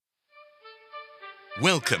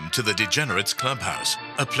Welcome to the Degenerates Clubhouse,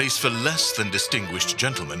 a place for less than distinguished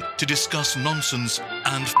gentlemen to discuss nonsense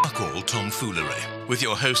and fuck-all tomfoolery, with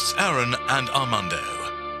your hosts Aaron and Armando.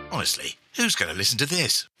 Honestly, who's going to listen to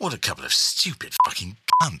this? What a couple of stupid fucking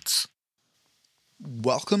cunts.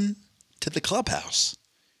 Welcome to the clubhouse.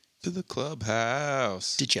 To the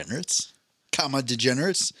clubhouse. Degenerates.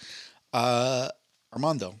 Degenerates.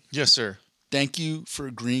 Armando. Yes, sir. Thank you for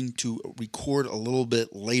agreeing to record a little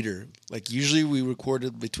bit later. Like usually we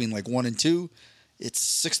recorded between like 1 and 2. It's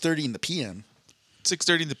 6:30 in the PM.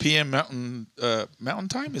 6:30 in the PM Mountain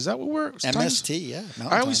time? Is that what we're MST, yeah.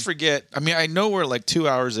 I always forget. I mean, I know we're like 2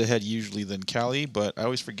 hours ahead usually than Cali, but I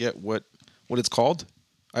always forget what it's called.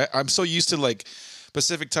 I'm so used to like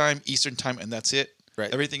Pacific time, Eastern time, and that's it.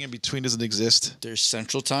 Right. Everything in between doesn't exist. There's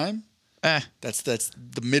Central Time. That's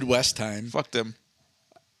the Midwest time. Fuck them.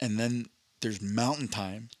 And then there's Mountain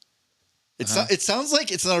Time. It sounds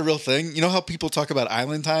like it's not a real thing. You know how people talk about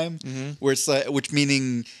Island Time, where it's like, which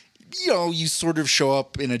meaning, you know, you sort of show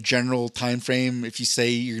up in a general time frame. If you say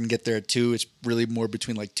you're gonna get there at 2, it's really more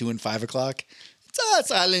between like 2 and 5 o'clock. It's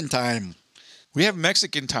Island Time. We have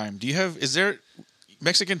Mexican time. Is there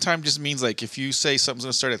Mexican time? Just means like if you say something's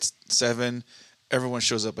gonna start at 7, everyone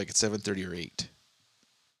shows up like at 7:30 or 8.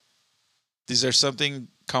 Is there something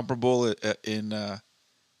comparable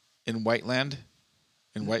in Whiteland,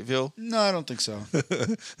 in Whiteville? No, I don't think so.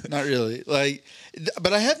 Not really. Like,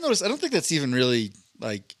 but I have noticed. I don't think that's even really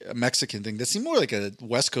like a Mexican thing. That seemed more like a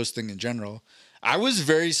West Coast thing in general. I was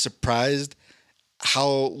very surprised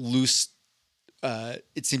how loose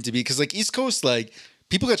it seemed to be because, like, East Coast, like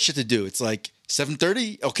people got shit to do. It's like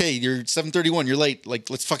 7:30. Okay, you're 7:31. You're late. Like,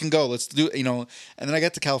 let's fucking go. Let's do. You know. And then I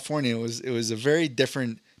got to California. It was a very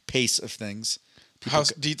different pace of things.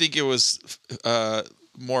 Do you think it was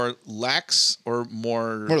more lax or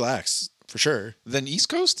more lax for sure than East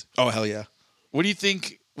Coast? Oh hell yeah! What do you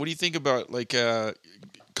think about like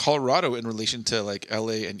Colorado in relation to like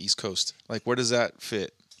LA and East Coast? Like where does that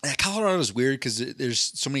fit? Yeah, Colorado is weird because there's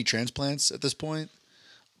so many transplants at this point.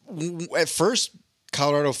 At first,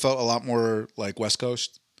 Colorado felt a lot more like West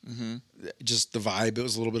Coast. Mm-hmm. Just the vibe. It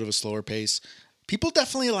was a little bit of a slower pace. People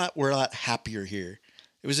definitely were a lot happier here.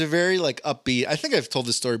 It was a very like upbeat. I think I've told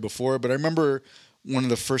this story before, but I remember one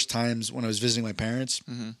of the first times when I was visiting my parents,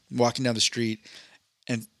 walking down the street,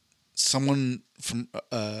 and someone from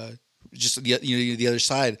just the other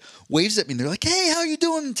side waves at me. And they're like, "Hey, how you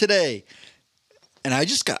doing today?" And I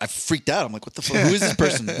freaked out. I'm like, "What the fuck? Who is this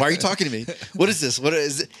person? Why are you talking to me? What is this? What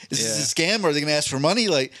is it? Is this a scam? Or are they going to ask for money?"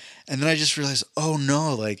 Like, and then I just realized, oh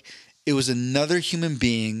no, like it was another human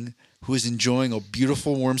being who was enjoying a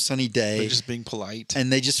beautiful, warm, sunny day. They're just being polite.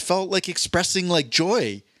 And they just felt like expressing like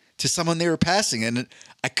joy to someone they were passing. And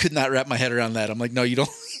I could not wrap my head around that. I'm like, no, you don't,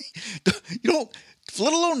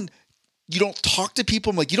 let alone you don't talk to people.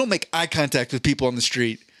 I'm like, you don't make eye contact with people on the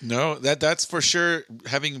street. No, that's for sure.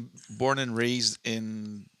 Having born and raised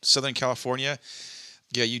in Southern California,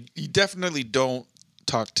 yeah, you definitely don't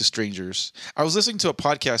talk to strangers. I was listening to a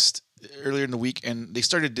podcast earlier in the week, and they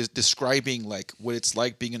started describing like what it's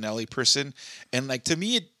like being an LA person, and like to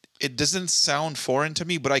me, it doesn't sound foreign to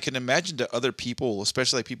me, but I can imagine to other people,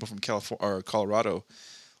 especially like people from California or Colorado,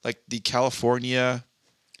 like the California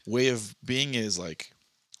way of being is like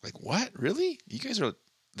what? Really? You guys are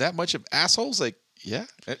that much of assholes? Like, yeah,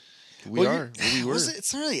 we are. We were.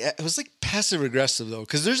 It's not really. It was like passive aggressive though,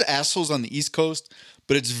 because there's assholes on the East Coast,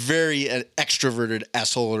 but it's very extroverted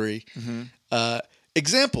assholery. Mm-hmm.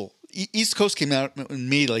 Example. East Coast came out in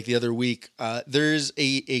me like the other week. There's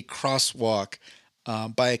a crosswalk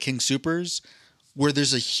by a King Soopers where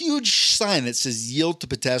there's a huge sign that says yield to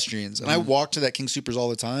pedestrians. And I walk to that King Soopers all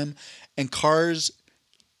the time, and cars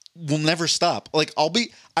will never stop. Like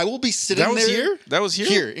I will be sitting there. That was here?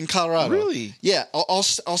 Here in Colorado. Really? Yeah. I'll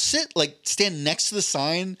sit like stand next to the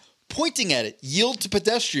sign pointing at it, yield to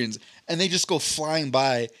pedestrians, and they just go flying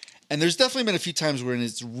by. And there's definitely been a few times when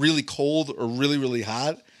it's really cold or really, really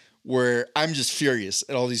hot, where I'm just furious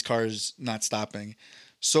at all these cars not stopping.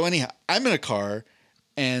 So anyhow, I'm in a car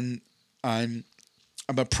and I'm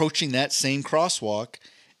approaching that same crosswalk,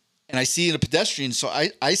 and I see a pedestrian. So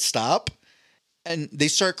I stop, and they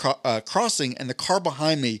start crossing, and the car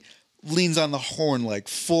behind me leans on the horn like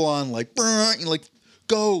full on like, like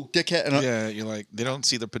go dickhead. And you're like, they don't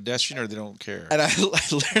see the pedestrian or they don't care. And I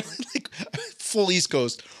literally like full East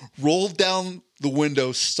Coast rolled down the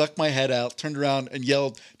window, stuck my head out, turned around, and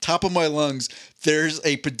yelled, top of my lungs, "There's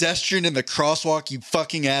a pedestrian in the crosswalk, you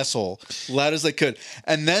fucking asshole," loud as I could.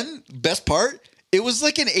 And then, best part, it was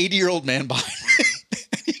like an 80-year-old man behind me.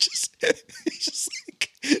 He just like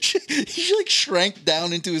he like shrank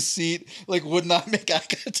down into his seat, like would not make eye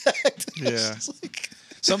contact. Yeah.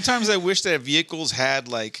 Sometimes I wish that vehicles had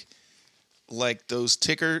like those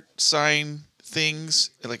ticker sign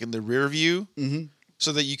things like in the rear view,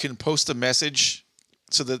 so that you can post a message,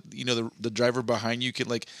 so that the driver behind you can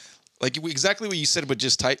like exactly what you said, but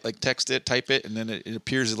just type it, and then it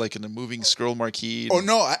appears like in a moving scroll marquee. Oh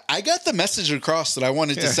no, I got the message across that I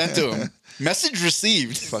wanted to send to him. Message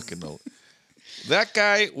received. Fucking old. That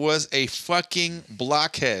guy was a fucking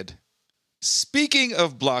blockhead. Speaking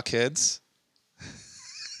of blockheads.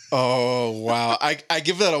 Oh wow, I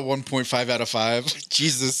give that a 1.5 out of 5.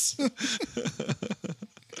 Jesus.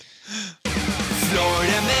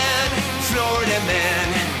 Florida man,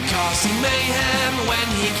 causing mayhem when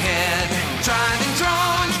he can. Driving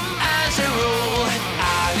drunk as a rule.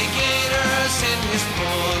 Alligators in his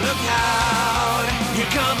pool. Look out!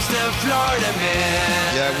 Here comes the Florida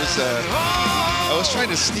man. Yeah, I was trying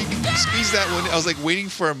to squeeze that one. I was like waiting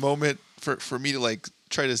for a moment for me to like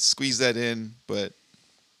try to squeeze that in, but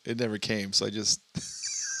it never came. So I just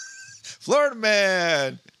Florida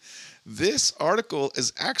man. This article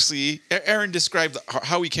is actually Aaron described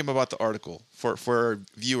how he came about the article for our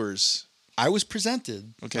viewers. I was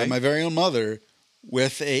presented by my very own mother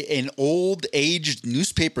with an old aged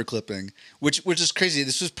newspaper clipping, which is crazy.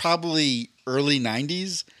 This was probably early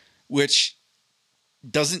 90s, which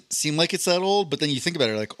doesn't seem like it's that old, but then you think about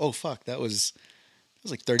it, like, oh fuck, that was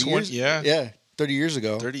like 30 years. Yeah, 30 years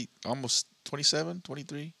ago. 30, almost 27,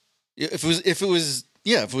 23. If it was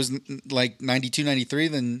like 92, 93,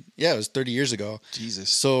 then yeah, it was 30 years ago. Jesus.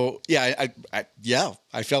 So yeah,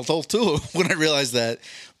 I felt old too when I realized that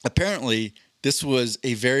apparently this was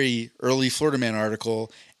a very early Florida Man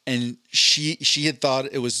article, and she had thought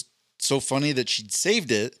it was so funny that she'd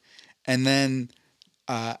saved it, and then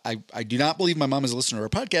I do not believe my mom is a listener to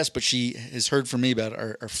our podcast, but she has heard from me about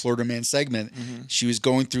our Florida Man segment. Mm-hmm. She was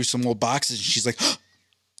going through some old boxes, and she's like, oh,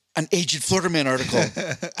 an aged Florida Man article.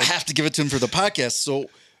 I have to give it to him for the podcast. So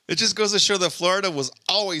it just goes to show that Florida was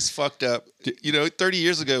always fucked up. 30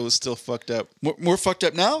 years ago it was still fucked up. More fucked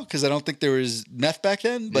up now because I don't think there was meth back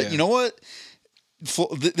then. But you know what?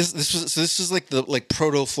 This was like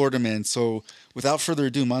proto Florida Man. So without further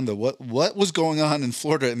ado, Mondo, what was going on in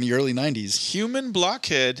Florida in the early 90s? Human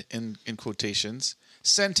blockhead in quotations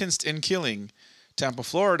sentenced in killing. Tampa,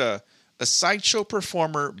 Florida. A sideshow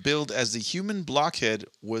performer billed as the human blockhead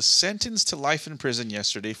was sentenced to life in prison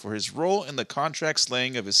yesterday for his role in the contract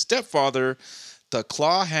slaying of his stepfather, the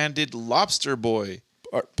claw-handed lobster boy.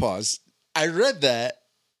 Pause. I read that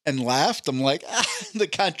and laughed. I'm like, the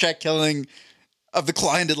contract killing of the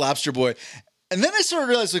claw-handed lobster boy. And then I sort of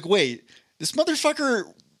realized, like, wait, this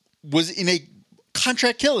motherfucker was in a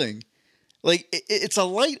contract killing. Like, it's a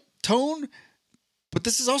light tone, but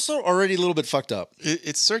this is also already a little bit fucked up.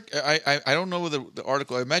 I don't know the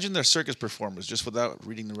article. I imagine they're circus performers, just without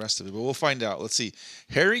reading the rest of it. But we'll find out. Let's see.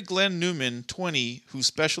 Harry Glenn Newman, 20, whose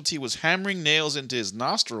specialty was hammering nails into his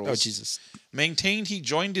nostrils. Oh, Jesus. Maintained he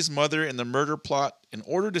joined his mother in the murder plot in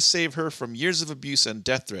order to save her from years of abuse and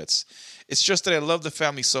death threats. It's just that I love the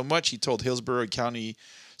family so much, he told Hillsborough County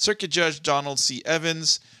Circuit Judge Donald C.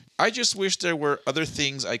 Evans. I just wish there were other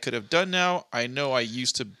things I could have done now. I know I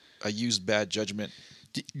used bad judgment.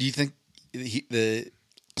 Do you think the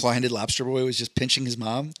claw-handed lobster boy was just pinching his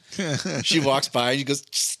mom? She walks by and he goes...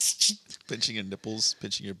 pinching your nipples,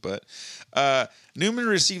 pinching your butt. Newman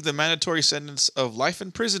received the mandatory sentence of life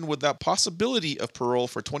in prison without possibility of parole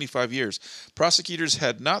for 25 years. Prosecutors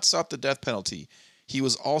had not sought the death penalty. He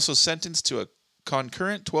was also sentenced to a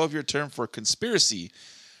concurrent 12-year term for conspiracy.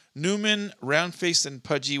 Newman, round-faced and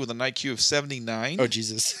pudgy with an IQ of 79. Oh,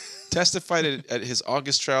 Jesus. Testified at his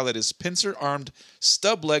August trial that his pincer-armed,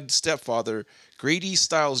 stub-legged stepfather, Grady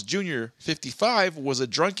Stiles Jr., 55, was a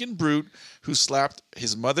drunken brute who slapped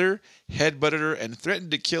his mother, headbutted her, and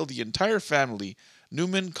threatened to kill the entire family.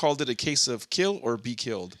 Newman called it a case of kill or be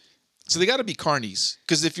killed. So they got to be carnies,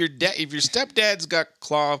 because if your stepdad's got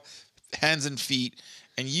claw, hands and feet,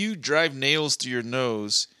 and you drive nails through your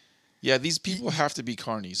nose, yeah, these people have to be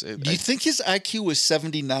carnies. Do you think his IQ was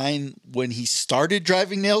 79 when he started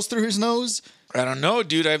driving nails through his nose? I don't know,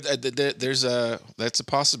 dude. That's a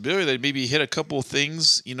possibility that maybe hit a couple of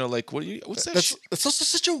things. Like what's that? That's also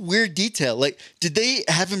such a weird detail. Like, did they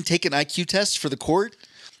have him take an IQ test for the court?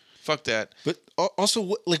 Fuck that. But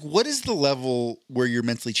also, what is the level where you're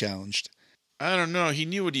mentally challenged? I don't know. He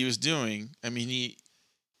knew what he was doing. I mean, he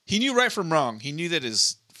knew right from wrong. He knew that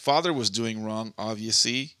his father was doing wrong,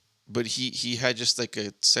 obviously. But he had just like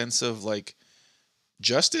a sense of like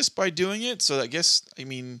justice by doing it. So I guess, I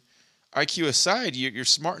mean, IQ aside, you're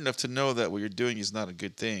smart enough to know that what you're doing is not a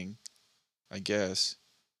good thing, I guess.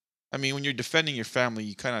 I mean, when you're defending your family,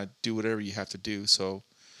 you kind of do whatever you have to do. So,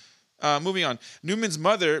 moving on. Newman's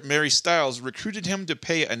mother, Mary Stiles, recruited him to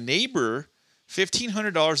pay a neighbor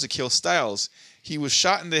 $1,500 to kill Stiles. He was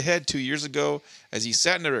shot in the head 2 years ago as he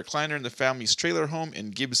sat in a recliner in the family's trailer home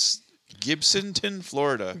in Gibsonton,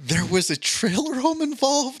 Florida. There was a trailer home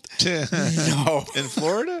involved? No. In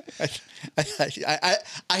Florida?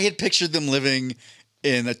 I had pictured them living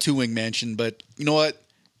in a 2-wing mansion, but you know what?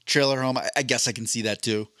 Trailer home, I guess I can see that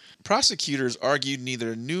too. Prosecutors argued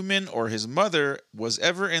neither Newman or his mother was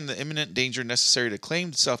ever in the imminent danger necessary to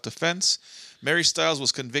claim self-defense. Mary Stiles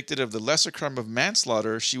was convicted of the lesser crime of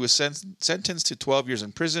manslaughter. She was sentenced to 12 years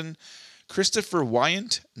in prison. Christopher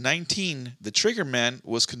Wyant, 19, the trigger man,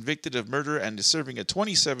 was convicted of murder and is serving a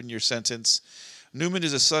 27-year sentence. Newman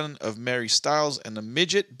is a son of Mary Stiles and a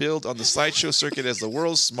midget billed on the slideshow circuit as the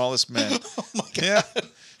world's smallest man. Oh my God. Yeah.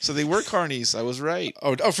 So they were carnies. I was right.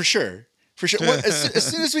 Oh, for sure. For sure. Well, as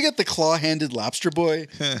soon as we get the claw-handed lobster boy,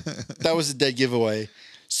 that was a dead giveaway.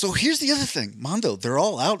 So here's the other thing. Mondo, they're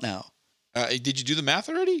all out now. Did you do the math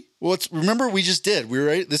already? Well, remember we just did. We were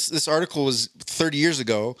right. This article was 30 years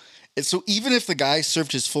ago. And so even if the guy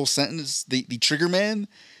served his full sentence, the trigger man,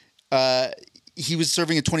 he was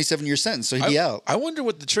serving a 27-year sentence, so he'd be out. I wonder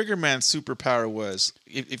what the trigger man's superpower was.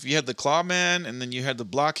 If you had the claw man and then you had the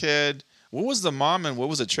blockhead, what was the mom and what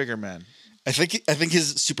was the trigger man? I think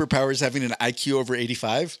his superpower is having an IQ over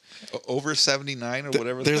 85. Over 79 or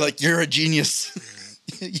whatever. They're like, you're a genius.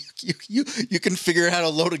 you can figure out how to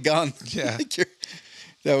load a gun. Yeah.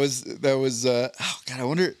 that was. Oh God,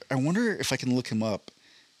 I wonder if I can look him up.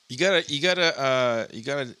 You gotta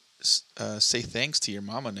say thanks to your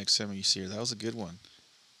mama next time you see her. That was a good one.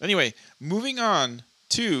 Anyway, moving on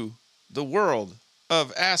to the world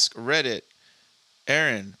of Ask Reddit.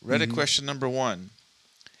 Aaron, Reddit question number 1.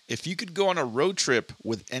 If you could go on a road trip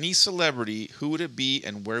with any celebrity, who would it be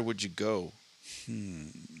and where would you go?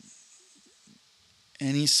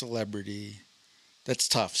 Any celebrity. That's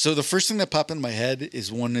tough. So the first thing that popped in my head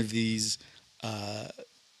is one of these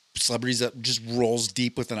celebrities that just rolls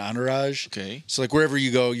deep with an entourage. Okay. So like wherever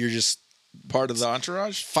you go, you're just Part of the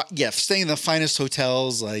entourage? staying in the finest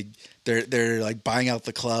hotels. Like they're like buying out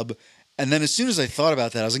the club. And then as soon as I thought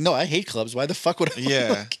about that, I was like, no, I hate clubs. Why the fuck would I?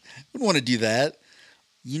 Yeah. I wouldn't want to do that.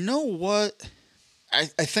 You know what? I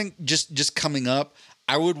think just coming up,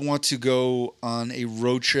 I would want to go on a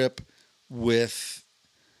road trip with.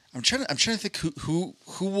 I'm trying to think who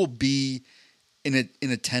will be in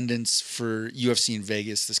attendance for UFC in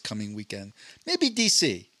Vegas this coming weekend. Maybe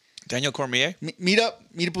DC. Daniel Cormier? Meet up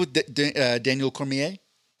with Daniel Cormier.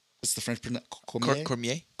 That's the French pronunciation.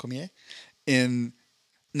 Cormier?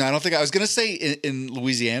 No, I don't think I was gonna say in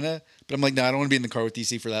Louisiana, but I'm like, no, I don't want to be in the car with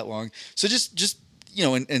DC for that long. So just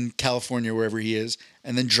in California, wherever he is,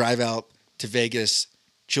 and then drive out to Vegas,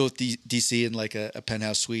 chill with DC in like a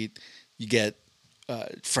penthouse suite. You get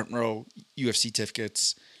front row UFC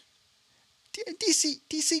tickets.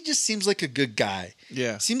 DC just seems like a good guy.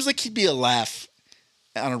 Yeah. Seems like he'd be a laugh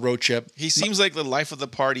on a road trip. He seems like the life of the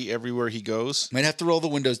party everywhere he goes. Might have to roll the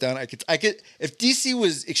windows down. I could if DC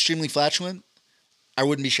was extremely flatulent, I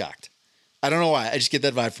wouldn't be shocked. I don't know why. I just get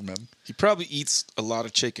that vibe from him. He probably eats a lot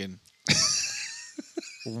of chicken.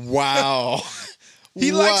 Wow.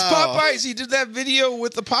 He likes Popeyes. He did that video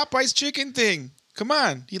with the Popeyes chicken thing. Come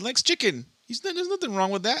on. He likes chicken. There's nothing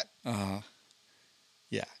wrong with that.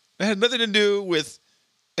 Yeah. It had nothing to do with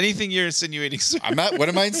anything you're insinuating. What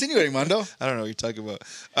am I insinuating, Mondo? I don't know what you're talking about.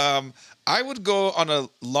 I would go on a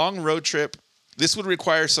long road trip. This would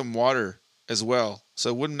require some water as well. So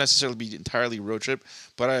it wouldn't necessarily be entirely road trip.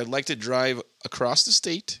 But I'd like to drive across the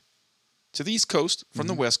state to the East Coast from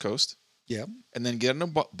the West Coast. Yeah. And then get on a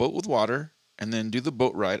boat with water. And then do the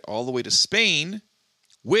boat ride all the way to Spain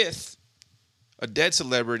with a dead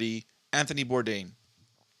celebrity, Anthony Bourdain.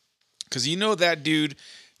 Because you know that dude,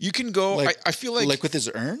 you can go. I feel like with his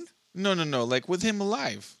urn. No, like with him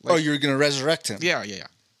alive. You're gonna resurrect him. Yeah.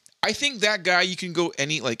 I think that guy, you can go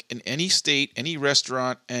in any state, any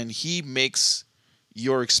restaurant, and he makes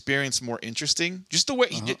your experience more interesting. Just the way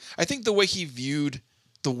I think the way he viewed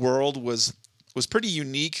the world was pretty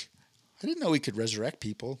unique. I didn't know he could resurrect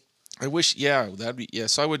people. I wish, that'd be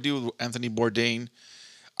So I would do Anthony Bourdain.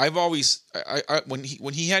 I've always, when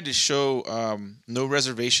he had to show No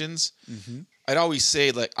Reservations, I'd always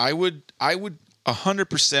say like I would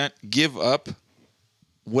 100% give up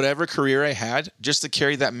whatever career I had just to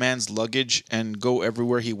carry that man's luggage and go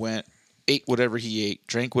everywhere he went, ate whatever he ate,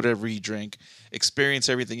 drank whatever he drank, experience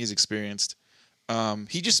everything he's experienced.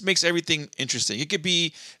 He just makes everything interesting. It could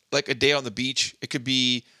be like a day on the beach. It could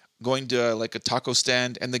be going to like a taco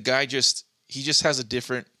stand, and the guy he just has a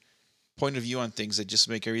different point of view on things that just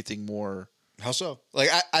make everything more. How so? Like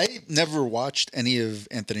I never watched any of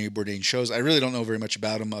Anthony Bourdain's shows. I really don't know very much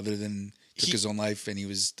about him other than he took his own life and he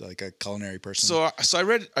was like a culinary person. So I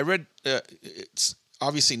read. It's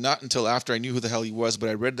obviously not until after I knew who the hell he was, but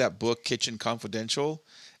I read that book, Kitchen Confidential,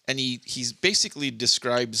 and he's basically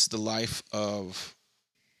describes the life of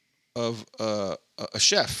a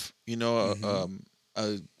chef. You know,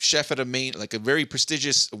 a chef at a very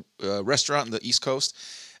prestigious restaurant in the East Coast.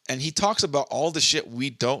 And he talks about all the shit we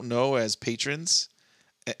don't know as patrons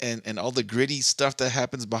and all the gritty stuff that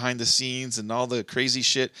happens behind the scenes and all the crazy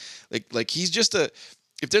shit. Like he's just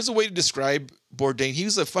if there's a way to describe Bourdain, he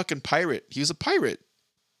was a fucking pirate. He was a pirate.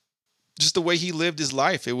 Just the way he lived his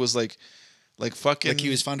life. It was like fucking... Like he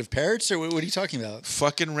was fond of parrots, or what are you talking about?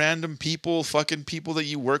 Fucking random people, fucking people that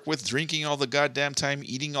you work with, drinking all the goddamn time,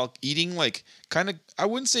 eating like kind of, I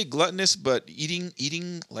wouldn't say gluttonous, but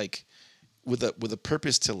eating like with a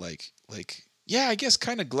purpose to like yeah, I guess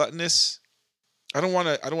kind of gluttonous. I don't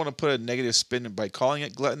want to put a negative spin by calling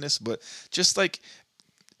it gluttonous, but just like,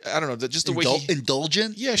 I don't know, just the way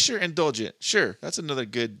indulgent. Yeah, sure, indulgent. Sure, that's another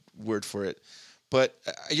good word for it. But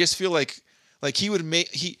I just feel like he would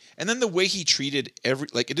and then the way he treated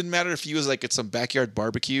it didn't matter if he was like at some backyard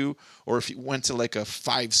barbecue or if he went to like a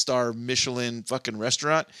 5-star Michelin fucking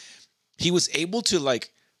restaurant, he was able to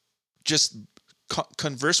like just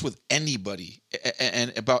converse with anybody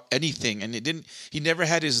and about anything, and he never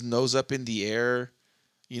had his nose up in the air.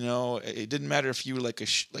 You know, it didn't matter if you were like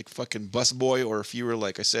like fucking busboy or if you were,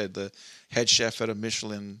 like I said, the head chef at a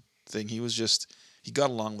Michelin thing. He got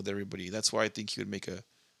along with everybody. That's why I think he would make a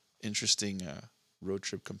interesting road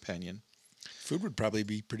trip companion. Food would probably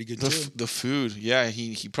be pretty good too. The food, yeah,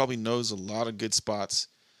 he probably knows a lot of good spots.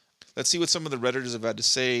 Let's see what some of the Redditors have had to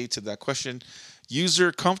say to that question.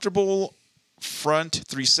 User Comfortable Front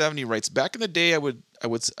 370 writes, back in the day, I would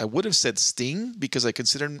have said Sting because I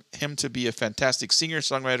consider him to be a fantastic singer,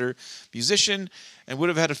 songwriter, musician, and would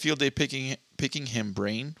have had a field day picking him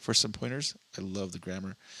brain for some pointers. I love the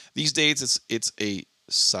grammar. These days, it's a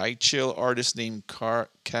side chill artist named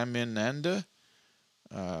Caminanda.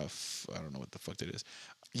 I don't know what the fuck that is.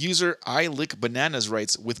 User I Lick Bananas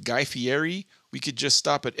writes, with Guy Fieri, we could just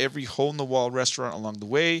stop at every hole-in-the-wall restaurant along the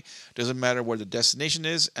way. Doesn't matter where the destination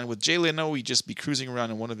is. And with Jay Leno, we'd just be cruising around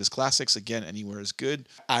in one of his classics. Again, anywhere is good.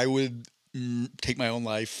 I would take my own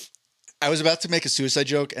life. I was about to make a suicide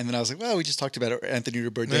joke, and then I was like, well, we just talked about Anthony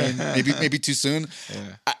Bourdain. maybe too soon.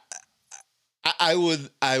 Yeah. I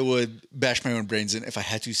would bash my own brains in if I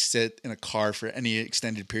had to sit in a car for any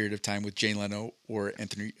extended period of time with Jay Leno or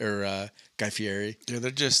Guy Fieri. Yeah,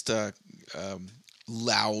 they're just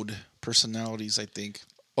loud personalities, I think.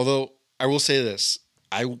 Although I will say this,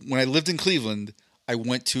 when I lived in Cleveland, I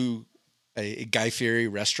went to a Guy Fieri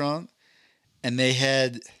restaurant, and they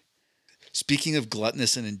had, speaking of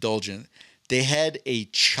gluttonous and indulgent, they had a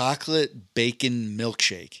chocolate bacon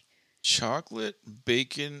milkshake. Chocolate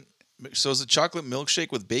bacon. So is it chocolate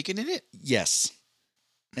milkshake with bacon in it? Yes.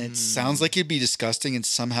 And it sounds like it'd be disgusting, and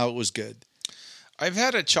somehow it was good. I've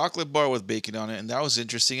had a chocolate bar with bacon on it, and that was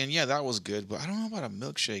interesting. And yeah, that was good. But I don't know about a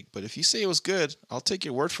milkshake. But if you say it was good, I'll take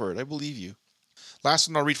your word for it. I believe you. Last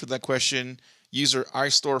one I'll read for that question. User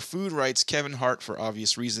iStore Food writes, Kevin Hart for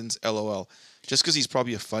obvious reasons, LOL. Just because he's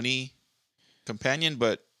probably a funny companion,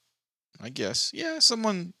 but I guess. Yeah,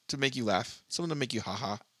 someone to make you laugh. Someone to make you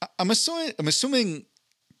haha. I'm assuming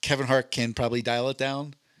Kevin Hart can probably dial it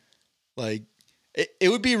down. Like, it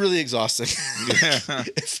would be really exhausting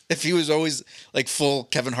if he was always like full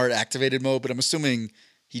Kevin Hart activated mode, but I'm assuming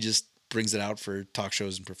he just brings it out for talk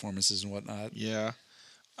shows and performances and whatnot. Yeah.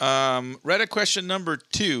 Reddit question number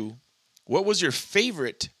 2. What was your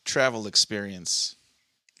favorite travel experience?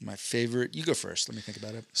 My favorite? You go first. Let me think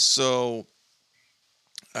about it. So,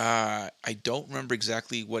 I don't remember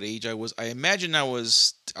exactly what age I was. I imagine I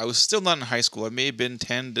was still not in high school. I may have been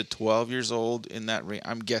 10 to 12 years old in that range.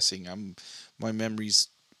 I'm guessing. My memory's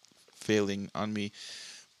failing on me.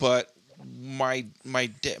 But my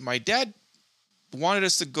dad wanted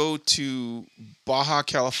us to go to Baja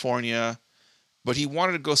California, but he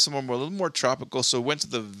wanted to go somewhere a little more tropical. So we went to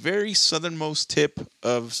the very southernmost tip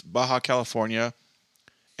of Baja California,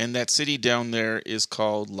 and that city down there is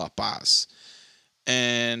called La Paz.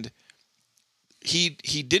 And he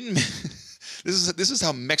didn't. This is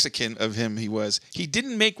how Mexican of him he was. He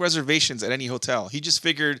didn't make reservations at any hotel. He just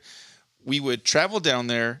figured we would travel down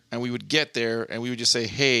there and we would get there and we would just say,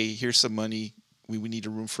 "Hey, here's some money. We need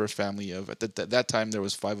a room for a family of." At that time, there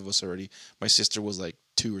was 5 of us already. My sister was like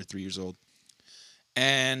 2 or 3 years old,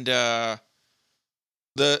 and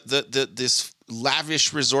this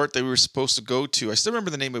lavish resort that we were supposed to go to. I still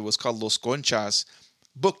remember the name of it. Was called Los Conchas.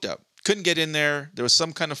 Booked up. Couldn't get in there. There was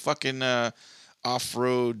some kind of fucking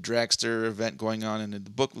off-road dragster event going on, and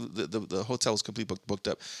the hotel was completely booked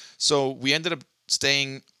up. So we ended up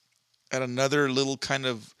staying at another little kind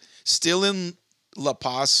of still in La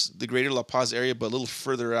Paz, the greater La Paz area, but a little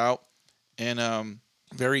further out, and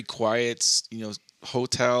very quiet,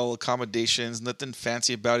 hotel accommodations, nothing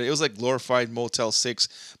fancy about it. It was like glorified Motel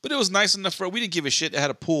 6, but it was nice enough we didn't give a shit. It had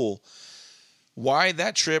a pool. Why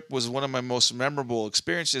that trip was one of my most memorable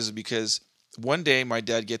experiences is because one day my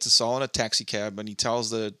dad gets us all in a taxi cab, and he tells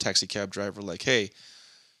the taxi cab driver, like, hey,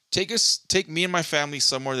 take me and my family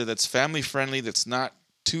somewhere that's family friendly, that's not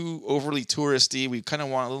too overly touristy. We kind of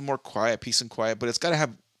want a little more quiet, peace and quiet, but it's got to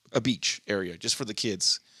have a beach area just for the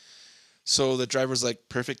kids. So the driver's like,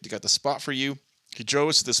 perfect, you got the spot for you. He drove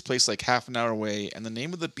us to this place like half an hour away, and the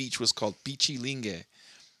name of the beach was called Pichilingue.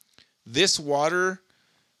 This water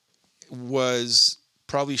was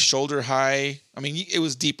probably shoulder high. I mean, it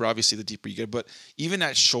was deeper, obviously, the deeper you get, but even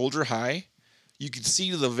at shoulder high, you could see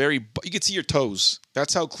you could see your toes.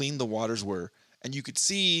 That's how clean the waters were. And you could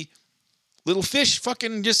see little fish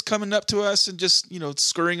fucking just coming up to us and just,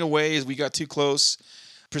 scurrying away as we got too close.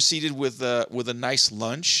 Proceeded with a nice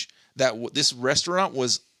lunch. This restaurant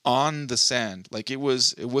was on the sand. Like it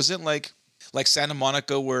wasn't like Santa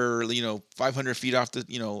Monica where 500 feet off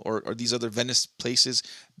the or these other Venice places.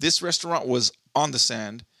 This restaurant was on the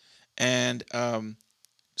sand, and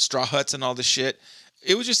straw huts and all this shit.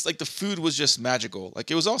 It was just like the food was just magical. Like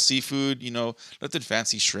it was all seafood, nothing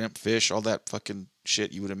fancy, shrimp, fish, all that fucking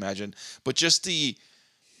shit you would imagine. But just the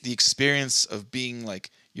experience of being like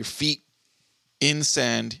your feet in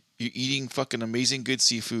sand, you're eating fucking amazing good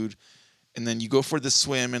seafood, and then you go for the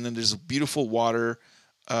swim, and then there's beautiful water,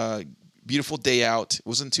 beautiful day out. It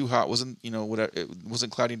wasn't too hot, wasn't whatever, it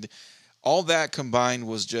wasn't cloudy. All that combined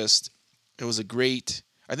was just, it was a great.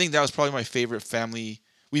 I think that was probably my favorite family.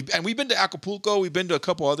 We've been to Acapulco. We've been to a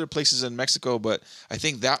couple other places in Mexico, but I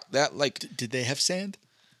think that like, did they have sand?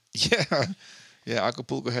 Yeah,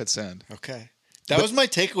 Acapulco had sand. Okay. That was my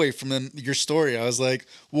takeaway from your story. I was like,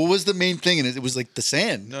 what was the main thing? And it was like the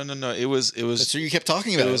sand. No. It was. That's what you kept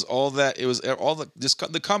talking about. It was all that. It was all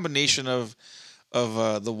the combination of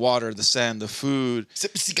the water, the sand, the food.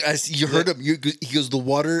 See, guys, you heard him. He goes the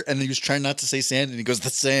water, and then he was trying not to say sand, and he goes the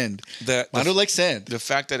sand. I don't like sand. The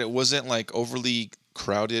fact that it wasn't like overly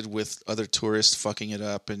crowded with other tourists fucking it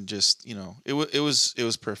up, and just it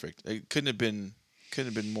was perfect. It couldn't have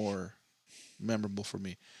been more memorable for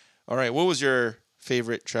me. All right, what was your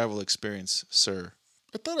favorite travel experience, sir?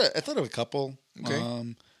 I thought of a couple.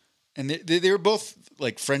 Okay. And they were both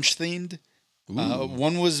like French themed.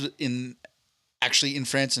 One was actually in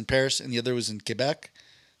France and Paris, and the other was in Quebec.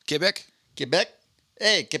 Quebec.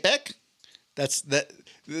 Hey, Quebec. That's that.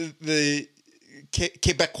 The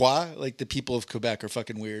Quebecois, like the people of Quebec, are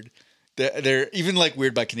fucking weird. They're even like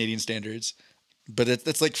weird by Canadian standards, but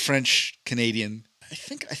that's like French Canadian. I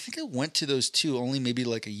think I went to those two only maybe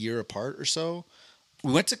like a year apart or so.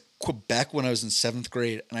 We went to Quebec when I was in 7th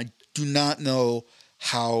grade, and I do not know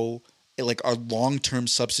how like our long-term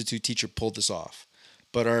substitute teacher pulled this off.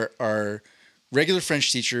 But our regular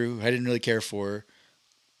French teacher, who I didn't really care for,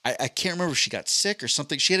 I can't remember if she got sick or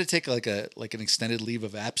something. She had to take like an extended leave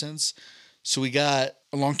of absence. So we got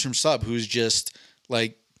a long-term sub who's just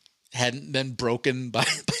like hadn't been broken by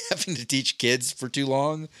having to teach kids for too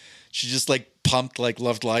long. She just like pumped, like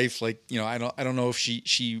loved life. Like, I don't know if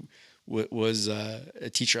she was a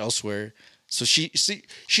teacher elsewhere. So she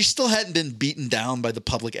still hadn't been beaten down by the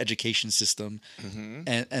public education system,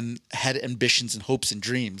 and had ambitions and hopes and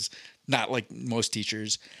dreams, not like most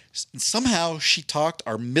teachers. And somehow she talked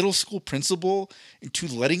our middle school principal into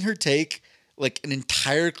letting her take like an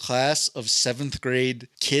entire class of 7th grade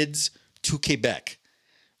kids to Quebec,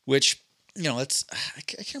 which, it's, I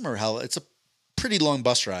can't remember how, it's a pretty long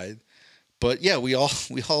bus ride, but yeah, we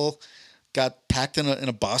all got packed in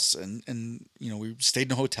a bus, and we stayed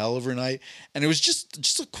in a hotel overnight, and it was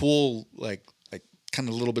just a cool like kind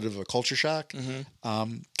of a little bit of a culture shock.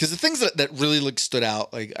 Because the things that really like stood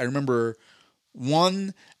out, like I remember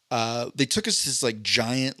one, they took us to this like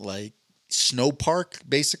giant like snow park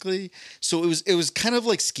basically. So it was kind of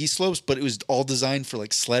like ski slopes, but it was all designed for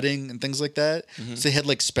like sledding and things like that. So they had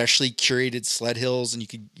like specially curated sled hills, and you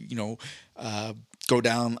could go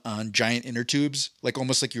down on giant inner tubes, like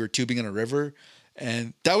almost like you were tubing in a river.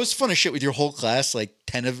 And that was fun as shit with your whole class, like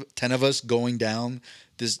 10 of us going down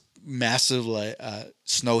this massive like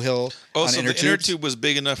snow hill. Oh, on so inner the inner tubes. tube was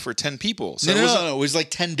big enough for 10 people. So No. It was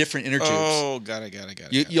like 10 different inner tubes. Oh, got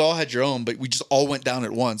it. You all had your own, but we just all went down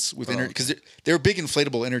at once with because they were big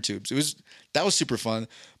inflatable inner tubes. That was super fun.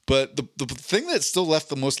 But the thing that still left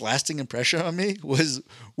the most lasting impression on me was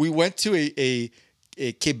we went to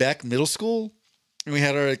a Quebec middle school, and we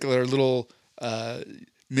had our little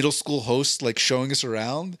middle school host like showing us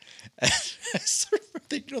around. And I sort of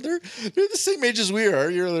remember, they're the same age as we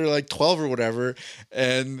are. They're like 12 or whatever,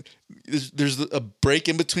 and there's a break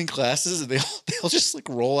in between classes, and they'll just like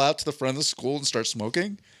roll out to the front of the school and start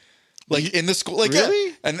smoking. Like in the school, like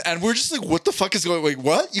really? yeah. And we're just like, what the fuck is going? Like,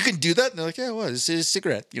 what? You can do that? And they're like, yeah, what? It's a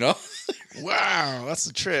cigarette, you know? Wow, that's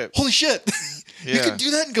a trip. Holy shit! You Yeah. can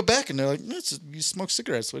do that and go back. And they're like, no, you smoke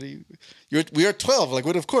cigarettes. What do you? We are 12. Like,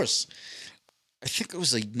 what? Of course. I think it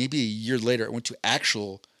was like maybe a year later. I went to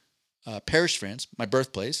actual Paris, France, my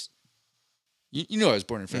birthplace. You know I was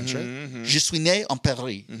born in France, right? Je suis né en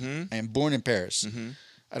Paris. I am born in Paris.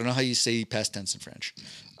 I don't know how you say past tense in French.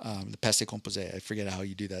 The passé composé. I forget how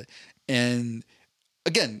you do that. And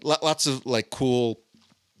again, lots of like cool,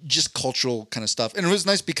 just cultural kind of stuff. And it was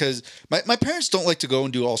nice because my parents don't like to go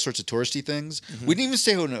and do all sorts of touristy things. We didn't even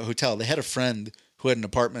stay in a hotel. They had a friend who had an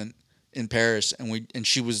apartment in Paris, and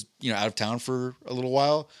she was out of town for a little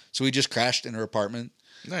while, so we just crashed in her apartment.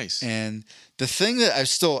 Nice. And the thing that I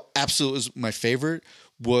still absolutely was my favorite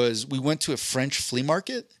was we went to a French flea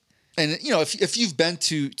market. And if you've been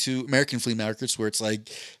to American flea markets where it's like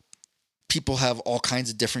people have all kinds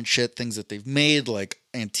of different shit, things that they've made, like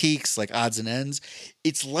antiques, like odds and ends,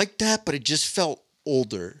 it's like that, but it just felt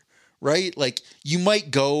older, right? Like you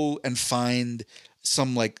might go and find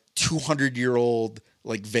some like 200-year-old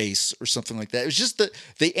like vase or something like that. It was just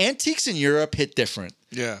the antiques in Europe hit different.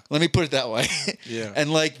 Yeah. Let me put it that way. Yeah.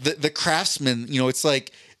 And like the craftsmen, it's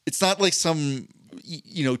like, it's not like some,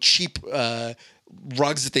 cheap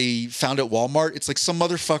rugs that they found at Walmart. It's like some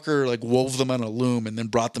motherfucker like wove them on a loom and then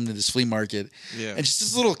brought them to this flea market. Yeah. And just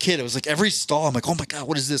this little kid, it was like every stall, I'm like, oh my God,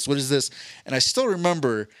 what is this? What is this? And I still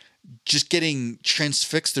remember just getting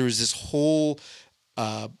transfixed. There was this whole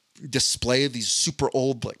display of these super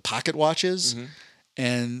old like pocket watches.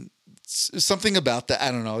 And something about that,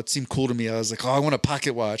 I don't know, it seemed cool to me. I was like, oh, I want a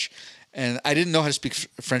pocket watch. And I didn't know how to speak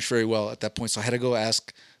French very well at that point. So I had to go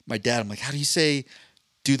ask my dad. I'm like, how do you say,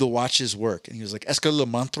 do the watches work? And he was like, est-ce que le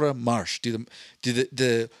montre marche? Do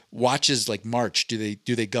the watches like march? Do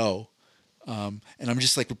they go? And I'm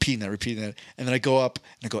just like repeating that. And then I go up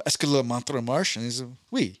and I go, est-ce que le montre marche? And he's like,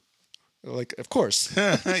 oui. Like, of course.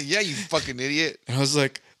 Yeah, you fucking idiot. And I was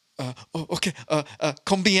like, oh, okay,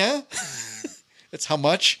 combien? That's how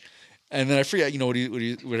much. And then I forget,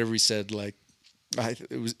 whatever he said. Like,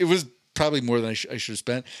 it was probably more than I should have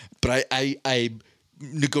spent. But I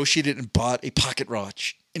negotiated and bought a pocket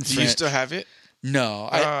watch in France. Do you still have it? No,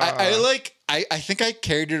 I think I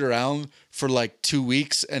carried it around for like 2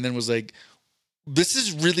 weeks and then was like, this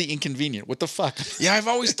is really inconvenient. What the fuck? Yeah, I've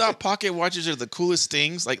always thought pocket watches are the coolest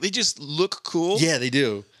things. Like, they just look cool. Yeah, they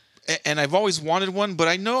do. And I've always wanted one, but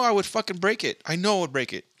I know I would fucking break it. I know I would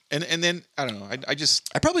break it. And then, I don't know,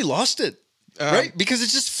 I probably lost it, right? Because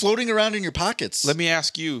it's just floating around in your pockets. Let me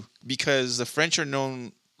ask you, because the French are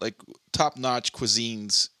known, like, top-notch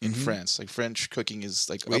cuisines in France. Like, French cooking is,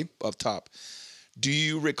 like, up top. Do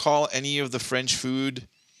you recall any of the French food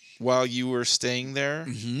while you were staying there?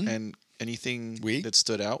 And anything that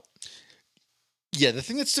stood out? Yeah, the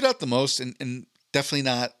thing that stood out the most, and definitely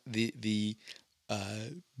not the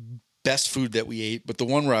best food that we ate, but the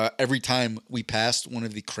one where every time we passed one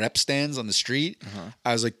of the crepe stands on the street,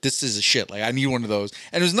 I was like, this is a shit. Like, I need one of those.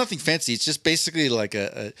 And it was nothing fancy. It's just basically like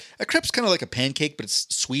a crepe's kind of like a pancake, but it's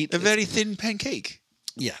sweet. A very thin pancake.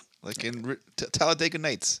 Yeah. Like in Talladega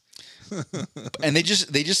Nights. And they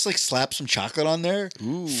just like slap some chocolate on there,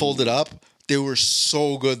 fold it up. They were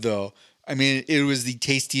so good though. I mean, it was the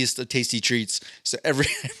tastiest of tasty treats. So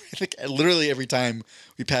literally every time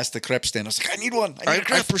we passed the crepe stand, I was like, I need one. I need a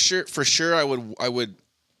crepe. For sure, I would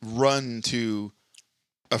run to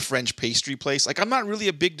a French pastry place. Like, I'm not really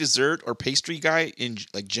a big dessert or pastry guy in,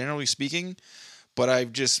 like, generally speaking, but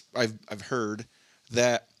I've heard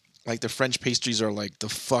that, like, the French pastries are like the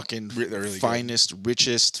fucking really finest,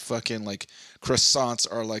 richest fucking, like, croissants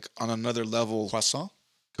are like on another level. Croissant?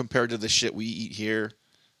 Compared to the shit we eat here.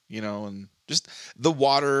 And just the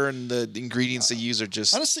water and the ingredients they use are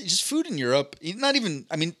just... Honestly, just food in Europe, not even...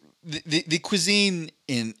 I mean, the cuisine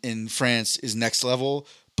in France is next level,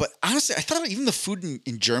 but honestly, I thought even the food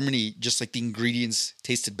in Germany, just like the ingredients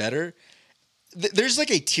tasted better. There's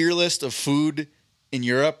like a tier list of food in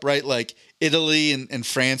Europe, right? Like Italy and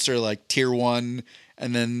France are like tier 1,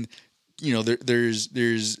 and then, there's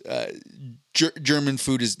German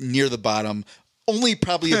food is near the bottom. Only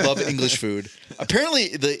probably above English food.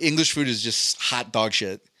 Apparently, the English food is just hot dog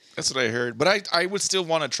shit. That's what I heard. But I would still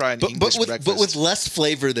want to try an English breakfast. But with less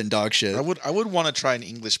flavor than dog shit. I would want to try an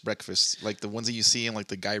English breakfast, like the ones that you see in like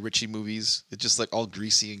the Guy Ritchie movies. It's just like all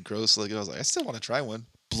greasy and gross. Like I was like, I still want to try one.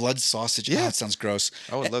 Blood sausage. Yeah. Oh, that sounds gross.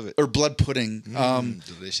 I would love it. Or blood pudding.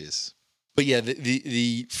 Delicious. But yeah,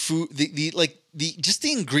 the food, just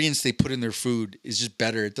the ingredients they put in their food is just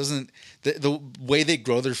better. It doesn't, the way they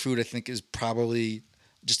grow their food, I think, is probably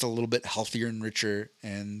just a little bit healthier and richer,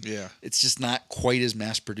 and it's just not quite as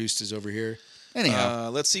mass produced as over here.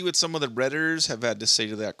 Anyhow, let's see what some of the Redditors have had to say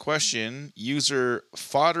to that question. User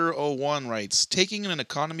Fodder01 writes, taking an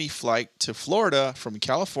economy flight to Florida from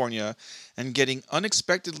California and getting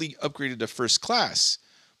unexpectedly upgraded to first class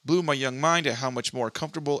blew my young mind at how much more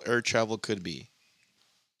comfortable air travel could be.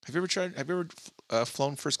 Have you ever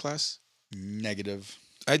flown first class? Negative.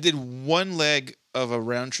 I did one leg of a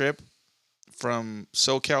round trip from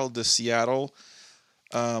SoCal to Seattle.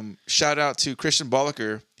 Shout out to Christian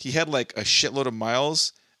Bolliker. He had like a shitload of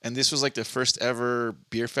miles, and this was like the first ever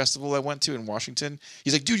beer festival I went to in Washington.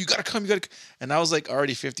 He's like, dude, you gotta come, and I was like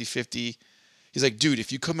already 50-50. He's like, dude,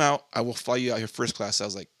 if you come out, I will fly you out here first class. I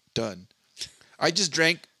was like, done. I just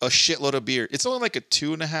drank a shitload of beer. It's only like a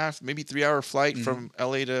 2.5, maybe 3 hour flight from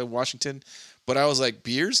LA to Washington, but I was like,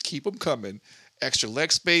 beers, keep them coming. Extra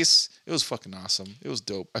leg space. It was fucking awesome. It was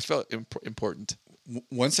dope. I felt important.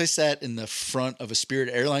 Once I sat in the front of a Spirit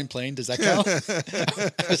airline plane, does that count?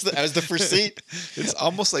 I was the first seat. It's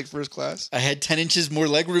almost like first class. I had 10 inches more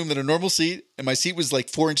leg room than a normal seat, and my seat was like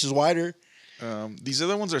 4 inches wider. These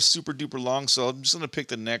other ones are super duper long, so I'm just going to pick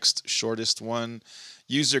the next shortest one.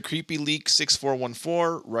 User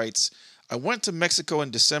CreepyLeak6414 writes, I went to Mexico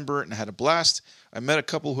in December and had a blast. I met a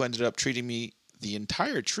couple who ended up treating me the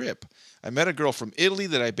entire trip. I met a girl from Italy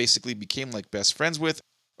that I basically became like best friends with,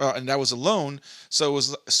 and I was alone, so it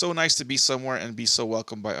was so nice to be somewhere and be so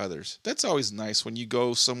welcomed by others. That's always nice when you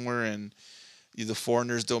go somewhere and the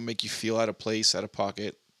foreigners don't make you feel out of place, out of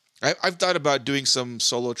pocket. I've thought about doing some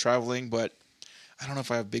solo traveling, but I don't know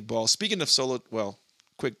if I have big balls. Speaking of solo, well,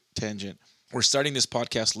 quick tangent. We're starting this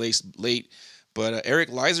podcast late, but Eric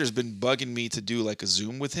Leiser's been bugging me to do like a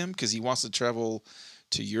Zoom with him because he wants to travel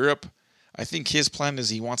to Europe. I think his plan is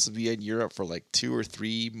he wants to be in Europe for like 2 or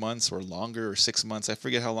 3 months or longer or 6 months. I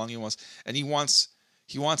forget how long he wants. And he wants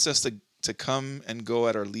us to come and go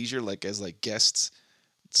at our leisure, like as like guests,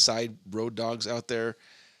 side road dogs out there.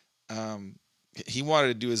 He wanted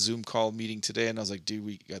to do a Zoom call meeting today, and I was like, dude,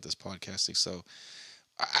 we got this podcasting. So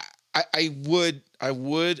I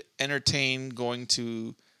would entertain going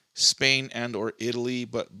to Spain and or Italy,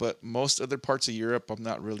 but most other parts of Europe, I'm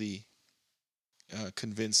not really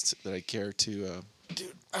convinced that I care to.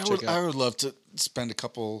 Dude, I would love to spend a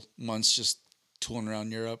couple months just tooling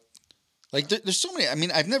around Europe. Like there's so many. I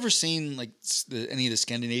mean, I've never seen like any of the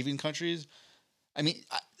Scandinavian countries. I mean,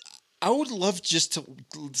 I would love just to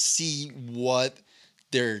see what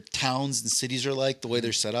their towns and cities are like, the way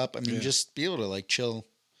they're set up. I mean, just be able to like chill.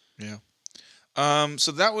 Yeah.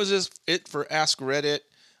 So that was it for Ask Reddit.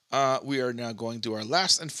 We are now going to our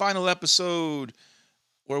last and final episode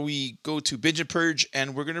where we go to Binge and Purge,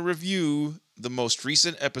 and we're going to review the most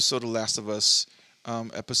recent episode of Last of Us,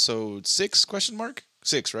 episode 6, ?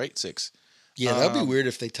 6, right? 6. Yeah, that would be weird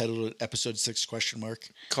if they titled it episode 6 ?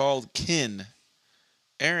 Called Kin.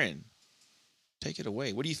 Aaron, take it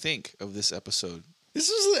away. What do you think of this episode?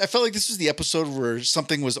 I felt like this was the episode where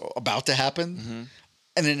something was about to happen,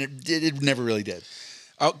 and then it never really did.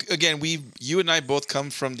 Again, you and I both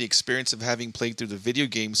come from the experience of having played through the video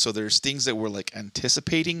game, so there's things that we're like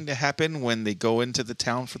anticipating to happen when they go into the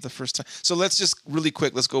town for the first time. So let's just really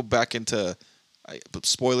quick, let's go back into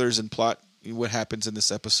spoilers and plot, what happens in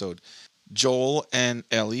this episode. Joel and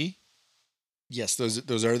Ellie. Yes, those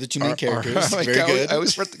are the two main characters. Very good. I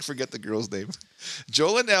always forget the girl's name.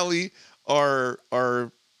 Joel and Ellie are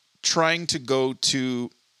trying to go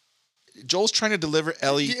to. Joel's trying to deliver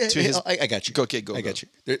Ellie to his. I got you. Go. I got you.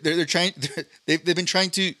 They're trying. They've been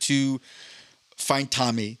trying to find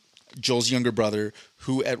Tommy, Joel's younger brother,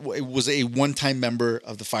 who was a one-time member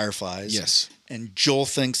of the Fireflies. Yes. And Joel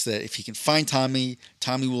thinks that if he can find Tommy,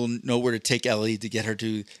 Tommy will know where to take Ellie to get her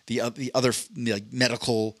to the other like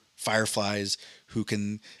medical Fireflies who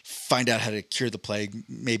can find out how to cure the plague.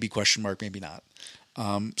 Maybe ? Maybe not.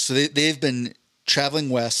 So they've been traveling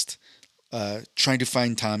west. Trying to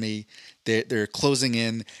find Tommy, they're closing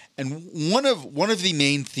in, and one of the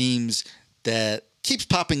main themes that keeps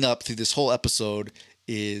popping up through this whole episode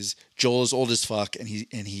is Joel is old as fuck, and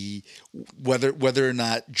he whether or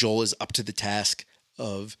not Joel is up to the task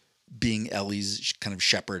of being Ellie's kind of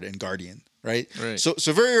shepherd and guardian, right? So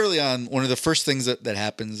very early on, one of the first things that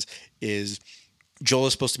happens is Joel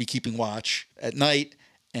is supposed to be keeping watch at night,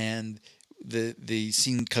 and the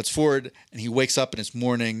scene cuts forward, and he wakes up and it's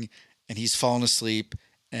morning, and he's fallen asleep,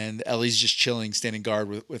 and Ellie's just chilling, standing guard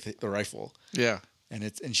with the rifle. Yeah.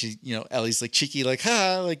 And she, Ellie's like cheeky, like,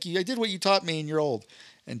 like I did what you taught me, and you're old.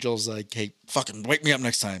 And Joel's like, hey, fucking wake me up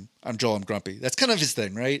next time. I'm Joel. I'm grumpy. That's kind of his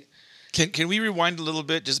thing, right? Can we rewind a little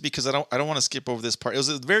bit, just because I don't want to skip over this part. It was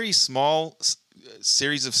a very small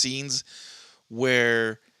series of scenes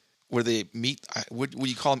where they meet. Would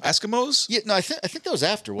you call them Eskimos? Yeah, no, I think that was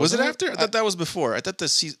after. Was it Wasn't after? I thought that was before. I thought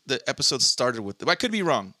the episode started with. I could be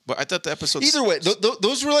wrong, but I thought the episode. Either way,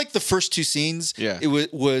 those were like the first two scenes. Yeah,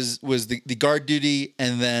 it was the guard duty,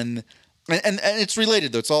 and then and it's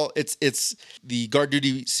related though. It's the guard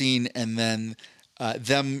duty scene, and then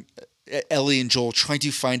them, Ellie and Joel, trying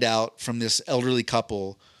to find out from this elderly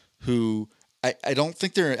couple who. I don't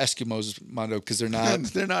think they're Eskimos, Mondo, because they're not.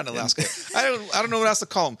 They're not in Alaska. I don't know what else to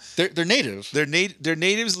call them. They're native. They're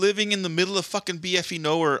natives living in the middle of fucking BFE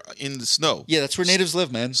nowhere in the snow. Yeah, that's where natives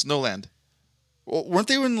live, man. Snowland. Well, weren't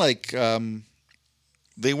they in like?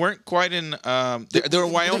 They weren't quite in. They're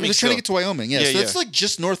Wyoming. They're trying to get to Wyoming. Yeah, so that's like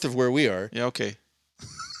just north of where we are. Yeah. Okay.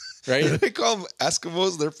 Right. They call them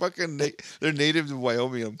Eskimos. They're fucking. They're natives in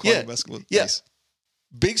Wyoming. I'm calling them Eskimos. Yes. Yeah.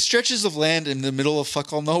 Big stretches of land in the middle of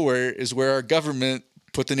fuck all nowhere is where our government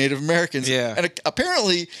put the Native Americans. Yeah. And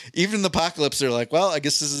apparently, even in the apocalypse, they're like, well, I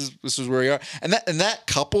guess this is where we are. And that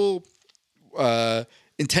couple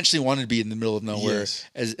intentionally wanted to be in the middle of nowhere,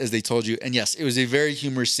 as they told you. And yes, it was a very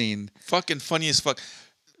humorous scene. Fucking funny as fuck.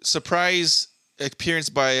 Surprise appearance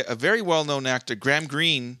by a very well-known actor, Graham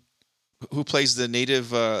Greene, who plays the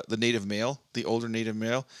native male, the older native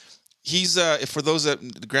male. He's for those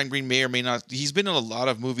that Graham Greene may or may not, he's been in a lot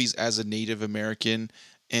of movies as a Native American,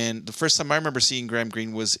 and the first time I remember seeing Graham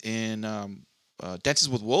Greene was in Dances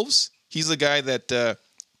with Wolves. He's the guy that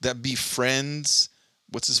befriends,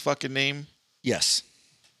 what's his fucking name? Yes.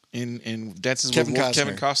 In Dances with Wolves,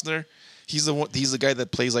 Kevin Costner. He's the guy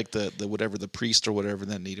that plays like the whatever, the priest or whatever in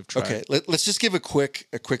that native tribe. Okay, let's just give a quick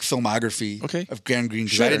filmography of Graham Greene,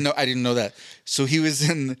 because sure. I didn't know that. So he was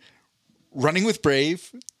in Running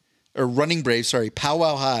Brave, Pow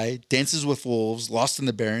Wow High, Dances with Wolves, Lost in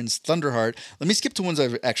the Barrens, Thunderheart. Let me skip to ones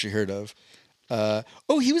I've actually heard of.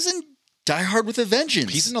 He was in Die Hard with a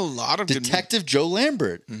Vengeance. He's in a lot of Detective Joe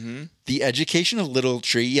Lambert. Mm-hmm. The Education of Little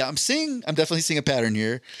Tree. Yeah, I'm definitely seeing a pattern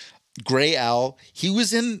here. Gray Owl. He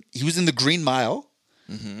was in The Green Mile.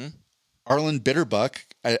 Mm-hmm. Arlen Bitterbuck.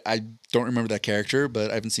 I don't remember that character,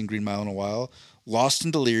 but I haven't seen Green Mile in a while. Lost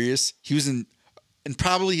and Delirious. He was in, and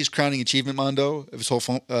probably his crowning achievement, Mondo, of his whole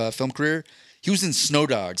film career. He was in Snow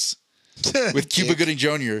Dogs with Cuba Gooding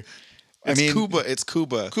Jr. It's Cuba.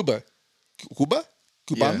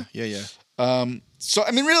 Yeah. So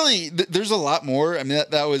really, there's a lot more. I mean,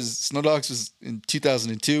 that was Snow Dogs was in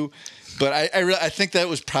 2002, but I think that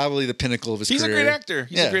was probably the pinnacle of his career. He's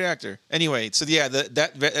a great actor. Anyway, so yeah,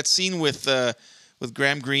 that scene with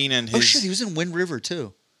Graham Greene and his. Oh shit, he was in Wind River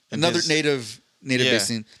too. Another native based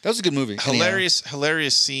scene. That was a good movie.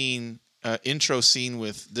 Hilarious scene. Intro scene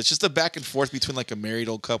with that's just the back and forth between like a married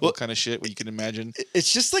old couple kind of shit, what you can imagine.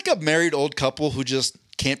 It's just like a married old couple who just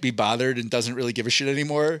can't be bothered and doesn't really give a shit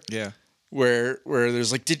anymore. Yeah. Where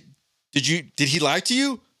there's like, did he lie to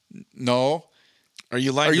you? No. Are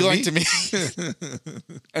you lying to me?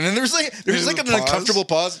 And then there's like an uncomfortable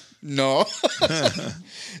pause. No.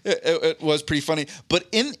 it was pretty funny. But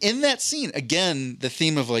in that scene, again, the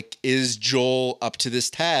theme of like, is Joel up to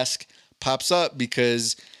this task pops up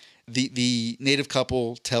because the native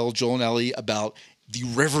couple tell Joel and Ellie about the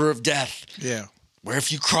river of death. Yeah. Where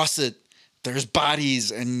if you cross it, there's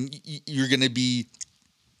bodies and you're going to be,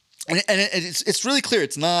 and it's really clear.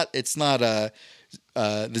 It's not the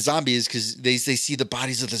zombies, because they see the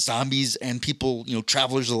bodies of the zombies and people,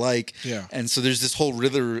 travelers alike. Yeah. And so there's this whole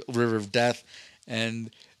river of death,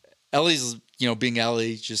 and Ellie's, being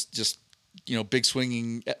Ellie, just big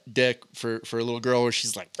swinging dick for a little girl, where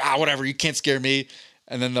she's like, whatever, you can't scare me.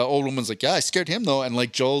 And then the old woman's like, yeah, I scared him though. And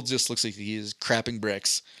like Joel just looks like he is crapping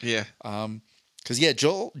bricks. Yeah. Because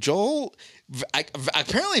Joel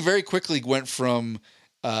apparently very quickly went from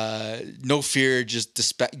no fear, just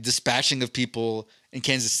dispatching of people in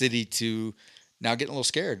Kansas City, to now getting a little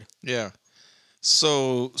scared. Yeah.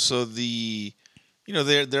 So the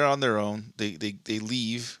they're on their own. They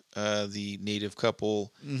leave the native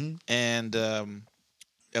couple, mm-hmm. and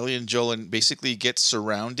Ellie and Joel basically get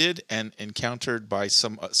surrounded and encountered by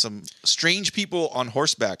some strange people on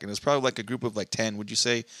horseback, and it's probably like a group of like 10. Would you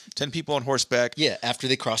say 10 people on horseback? Yeah, after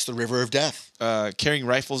they cross the river of death, carrying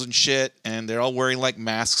rifles and shit, and they're all wearing like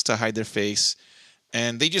masks to hide their face.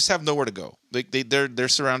 and they just have nowhere to go. They're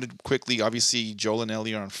surrounded quickly. Obviously, Joel and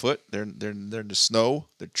Ellie are on foot. They're in the snow.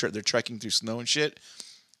 They're trekking through snow and shit,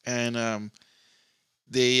 and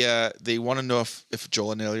they want to know if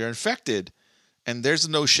Joel and Ellie are infected. And there's a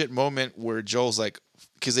no shit moment where Joel's like,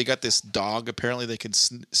 because they got this dog. Apparently, they can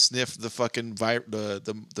sniff the fucking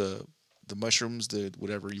the mushrooms, the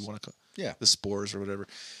whatever you want to call, the spores or whatever.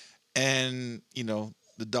 And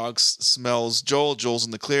the dog smells Joel. Joel's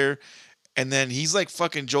in the clear, and then he's like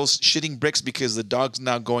fucking Joel's shitting bricks because the dog's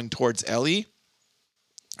now going towards Ellie.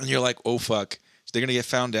 And you're like, oh fuck, they're gonna get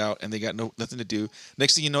found out, and they got nothing to do.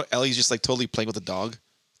 Next thing you know, Ellie's just like totally playing with the dog.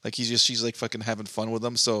 Like she's like fucking having fun with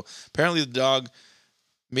them. So apparently the dog,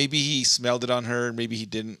 maybe he smelled it on her, maybe he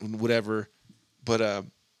didn't, whatever. But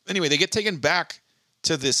anyway, they get taken back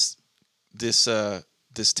to this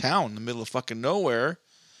town in the middle of fucking nowhere,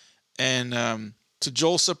 and to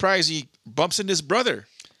Joel's surprise, he bumps into his brother,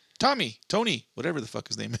 Tony, whatever the fuck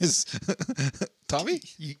his name is. Tommy?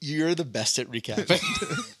 You're the best at recapping.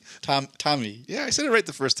 Tommy. Yeah, I said it right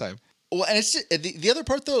the first time. Well, and it's just, the other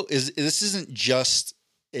part though is this isn't just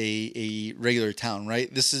a regular town, right?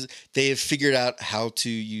 They have figured out how to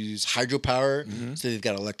use hydropower. Mm-hmm. So they've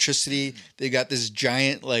got electricity. They've got this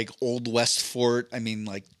giant like old west fort. I mean,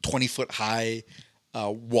 like 20-foot high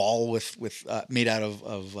wall with made out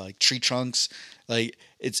of like tree trunks. Like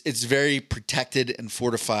it's very protected and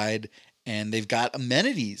fortified, and they've got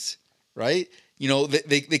amenities, right?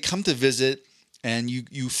 They come to visit, and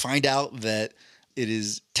you find out that it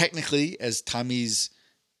is technically, as Tommy's.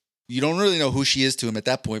 You don't really know who she is to him at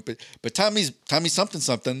that point, but Tommy's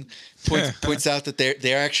something points out that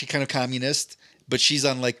they're actually kind of communist, but she's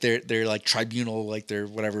on like their like tribunal, like their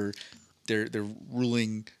whatever their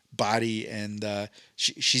ruling body, and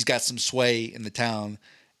she's got some sway in the town,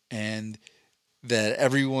 and that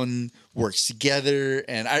everyone works together.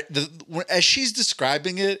 And as she's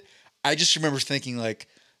describing it, I just remember thinking like,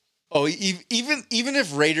 oh, even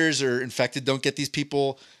if raiders or infected don't get these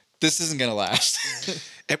people, this isn't gonna last.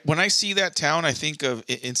 When I see that town, I think of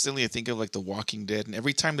like The Walking Dead, and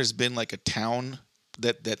every time there's been like a town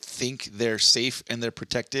that think they're safe and they're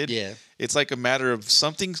protected, it's like a matter of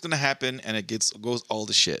something's gonna happen and it goes all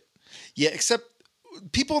to shit. Yeah, except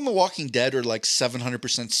people in The Walking Dead are like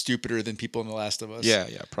 700% stupider than people in The Last of Us. Yeah,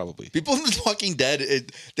 probably. People in The Walking Dead,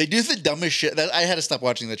 they do the dumbest shit. I had to stop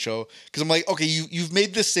watching that show because I'm like, okay, you've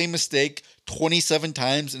made the same mistake 27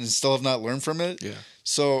 times and still have not learned from it. Yeah.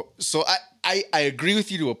 So I agree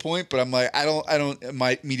with you to a point, but I'm like, I don't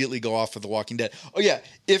immediately go off of The Walking Dead. Oh yeah,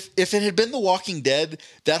 if it had been The Walking Dead,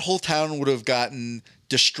 that whole town would have gotten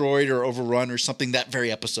destroyed or overrun or something that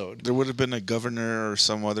very episode. There would have been a governor or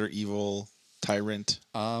some other evil tyrant.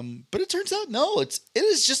 But it turns out no, it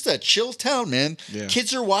is just a chill town, man. Yeah.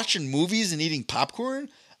 Kids are watching movies and eating popcorn.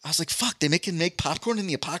 I was like, fuck, they can make popcorn in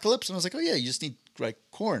the apocalypse? And I was like, oh yeah, you just need like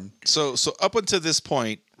corn. So up until this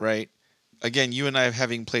point, right? Again, you and I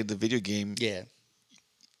having played the video game. Yeah.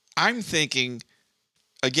 I'm thinking,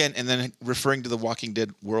 again, and then referring to the Walking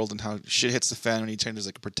Dead world and how shit hits the fan when each is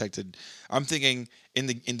like protected. I'm thinking in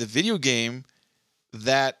the video game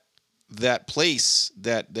that place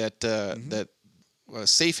that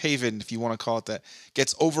safe haven, if you want to call it that,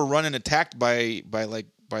 gets overrun and attacked by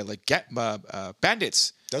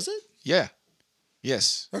bandits. Does it? Yeah.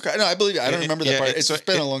 Yes. Okay. No, I believe it. I don't remember that part. It's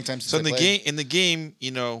been a long time since I played. In the game,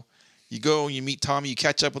 you go and you meet Tommy, you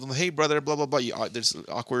catch up with him. Hey, brother, blah, blah, blah. There's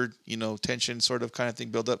awkward, tension sort of kind of thing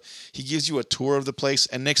build up. He gives you a tour of the place.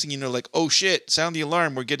 And next thing you know, like, oh, shit, sound the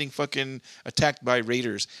alarm. We're getting fucking attacked by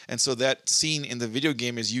raiders. And so that scene in the video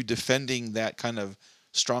game is you defending that kind of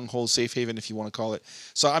stronghold, safe haven, if you want to call it.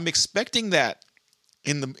 So I'm expecting that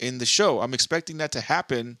in the show. I'm expecting that to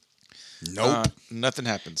happen. Nope. Nothing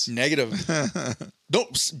happens. Negative. No,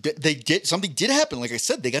 something did happen. Like I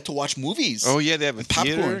said, they got to watch movies. Oh yeah, they have a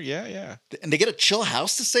theater. Popcorn. Yeah. And they get a chill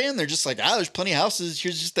house to stay in. They're just like, there's plenty of houses.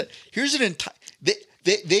 Here's an entire.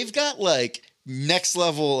 They've got like next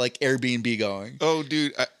level like Airbnb going. Oh,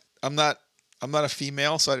 dude, I'm not a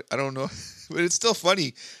female, so I don't know, but it's still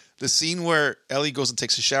funny. The scene where Ellie goes and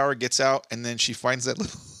takes a shower, gets out, and then she finds that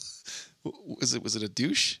little. Was it a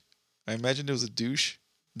douche? I imagined it was a douche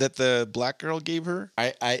that the black girl gave her.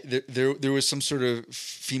 There was some sort of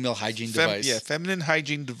female hygiene device. Yeah, feminine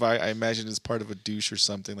hygiene device. I imagine is part of a douche or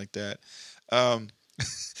something like that.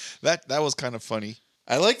 That was kind of funny.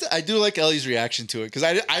 I do like Ellie's reaction to it because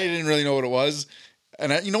I didn't really know what it was,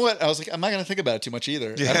 and you know what? I was like, I'm not gonna think about it too much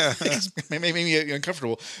either. Yeah, it made me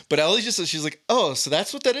uncomfortable. But Ellie she's like, oh, so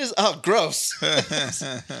that's what that is. Oh, gross.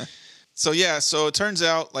 So it turns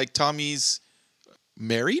out like Tommy's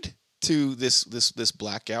married. to this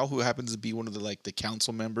black gal who happens to be one of the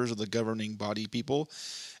council members of the governing body people,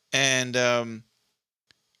 and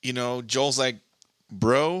Joel's like,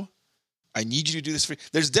 bro, I need you to do this for.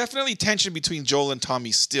 There's definitely tension between Joel and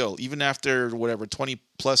Tommy still, even after 20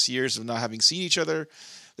 plus years of not having seen each other.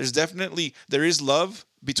 There is love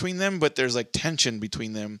between them, but there's like tension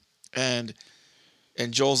between them, and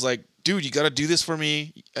Joel's like, dude, you got to do this for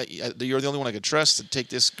me. You're the only one I could trust to take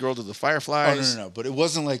this girl to the Fireflies. Oh, no. But it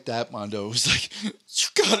wasn't like that, Mondo. It was like, you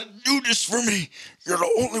got to do this for me. You're the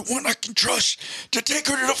only one I can trust to take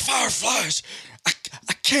her to the Fireflies.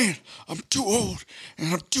 I can't. I'm too old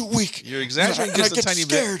and I'm too weak. You're exaggerating just a tiny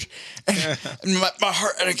bit. And my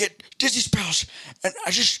heart, and I get dizzy spells, and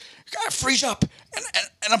I freeze up,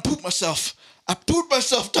 and I poop myself. I pooped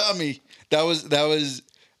myself, Tommy. That was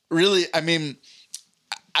really. I mean,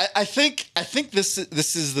 I think this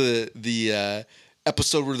is the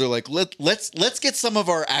episode where they're like, let's get some of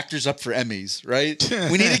our actors up for Emmys, right?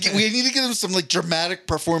 we need to give them some like dramatic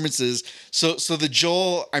performances. So the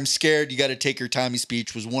Joel, I'm scared, you got to take your Tommy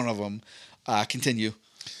speech was one of them. Continue.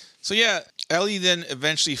 So yeah, Ellie then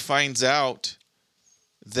eventually finds out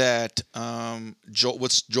that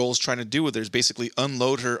what Joel's trying to do with her is basically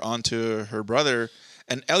unload her onto her brother,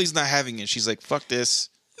 and Ellie's not having it. She's like, fuck this.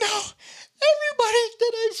 No, everybody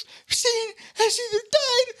that I've seen has either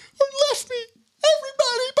died or left me.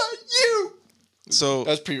 Everybody but you. So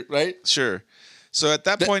that's pretty right. Sure. So at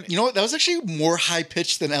that point, you know what? That was actually more high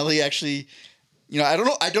pitched than Ellie actually. I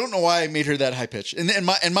don't know why I made her that high pitched. In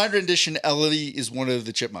my rendition, Ellie is one of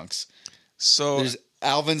the chipmunks. So there's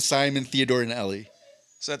Alvin, Simon, Theodore, and Ellie.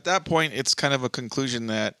 So at that point, it's kind of a conclusion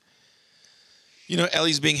that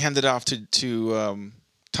Ellie's being handed off to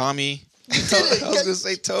Tommy. I was going to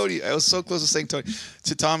say Tony. I was so close to saying Tony.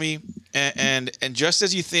 To Tommy, and just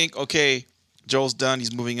as you think, okay, Joel's done,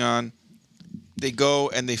 he's moving on, they go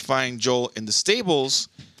and they find Joel in the stables,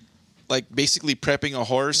 like basically prepping a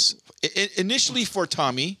horse, initially for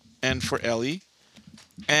Tommy and for Ellie.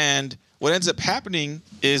 And what ends up happening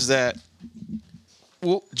is that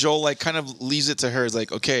Joel like kind of leaves it to her. It's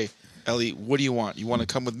like, okay, Ellie, what do you want? You want to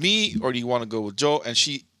come with me or do you want to go with Joel? And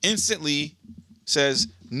she instantly says,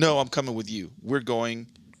 no, I'm coming with you. We're going.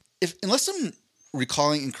 Unless I'm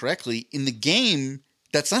recalling incorrectly, in the game,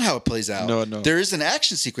 that's not how it plays out. No. There is an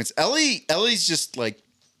action sequence. Ellie's just like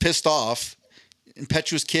pissed off,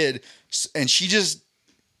 impetuous kid, and she just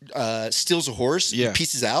steals a horse and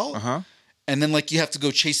pieces out. Uh-huh. And then like you have to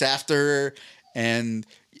go chase after her. And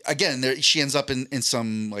again, she ends up in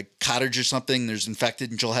some like cottage or something. There's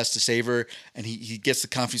infected and Joel has to save her. And he gets the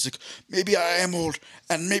confidence. He's like, maybe I am old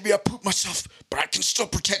and maybe I poop myself, but I can still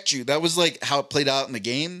protect you. That was like how it played out in the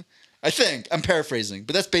game. I think. I'm paraphrasing,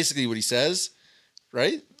 but that's basically what he says.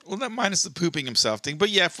 Right? Well, that minus the pooping himself thing. But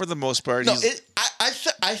yeah, for the most part. No,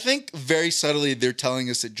 I think very subtly they're telling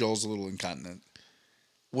us that Joel's a little incontinent.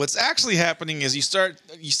 What's actually happening is you start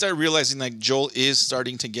realizing like Joel is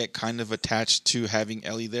starting to get kind of attached to having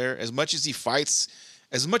Ellie there. As much as he fights,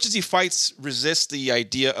 resist the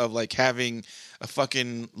idea of like having a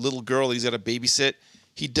fucking little girl he's got to babysit.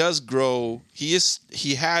 He does grow. He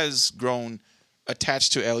has grown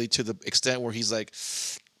attached to Ellie to the extent where he's like,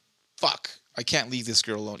 fuck, I can't leave this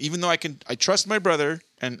girl alone. Even though I trust my brother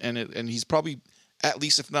and he's probably at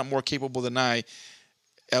least if not more capable than I.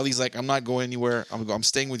 Ellie's like, I'm not going anywhere. I'm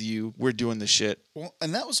staying with you. We're doing this shit. Well,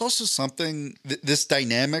 and that was also something, this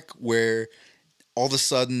dynamic where all of a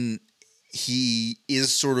sudden he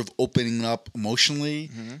is sort of opening up emotionally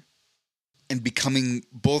and becoming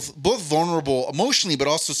both vulnerable emotionally, but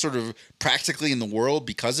also sort of practically in the world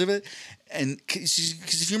because of it. And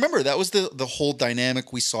because if you remember, that was the whole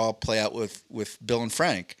dynamic we saw play out with Bill and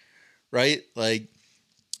Frank, right? Like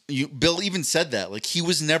Bill even said that, like he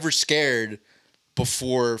was never scared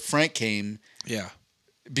before Frank came. Yeah.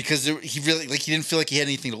 Because he really, like, he didn't feel like he had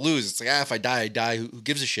anything to lose. It's like, if I die, I die. Who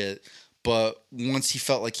gives a shit? But once he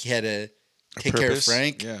felt like he had to take care of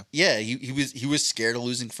Frank, he was scared of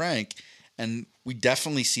losing Frank. And we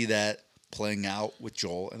definitely see that playing out with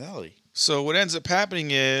Joel and Ellie. So what ends up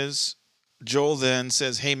happening is Joel then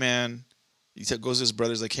says, hey, man, goes to his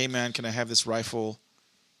brother's like, hey, man, can I have this rifle?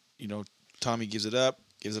 Tommy gives up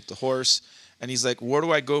the horse. And he's like, where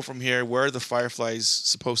do I go from here? Where are the Fireflies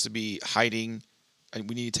supposed to be hiding? And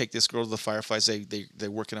we need to take this girl to the Fireflies.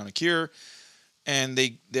 They're working on a cure. And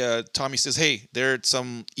Tommy says, hey, they're at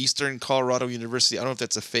some Eastern Colorado University. I don't know if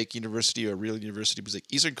that's a fake university or a real university, but it's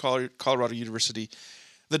like Eastern Colorado University.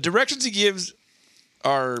 The directions he gives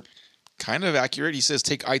are kind of accurate. He says,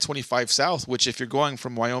 take I-25 south, which if you're going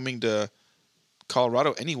from Wyoming to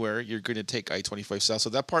Colorado anywhere, you're going to take I-25 south. So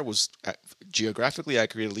that part was geographically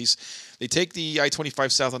accurate, at least. They take the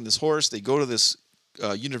I-25 south on this horse. They go to this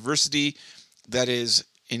university that is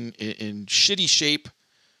in shitty shape.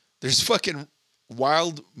 There's fucking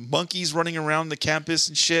wild monkeys running around the campus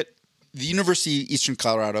and shit. The University of Eastern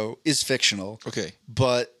Colorado is fictional. Okay.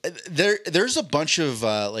 But there's a bunch of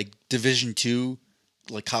like Division II,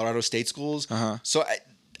 like Colorado State schools. Uh-huh. So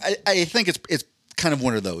I think it's kind of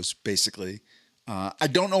one of those, basically. I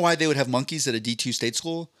don't know why they would have monkeys at a D2 state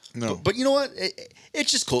school. No. But you know what?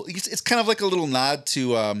 It's just cool. It's kind of like a little nod to,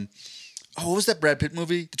 what was that Brad Pitt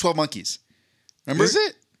movie? The 12 Monkeys. Remember? Is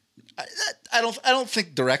it? I don't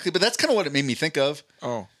think directly, but that's kind of what it made me think of.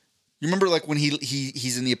 Oh. You remember like when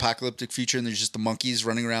he's in the apocalyptic future and there's just the monkeys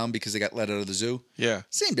running around because they got let out of the zoo? Yeah.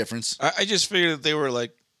 Same difference. I just figured that they were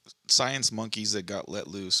like science monkeys that got let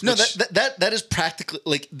loose. No, that is practically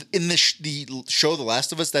like in the show The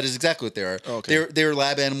Last of Us. That is exactly what they are. Oh, okay. They're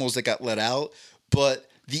lab animals that got let out, but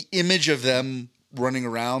the image of them running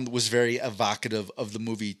around was very evocative of the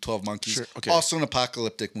movie 12 Monkeys. Sure, okay. Also an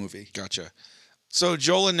apocalyptic movie. Gotcha. So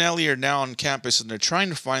Joel and Ellie are now on campus and they're trying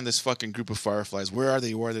to find this fucking group of fireflies. Where are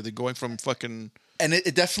they? Where are they? They're going from fucking... And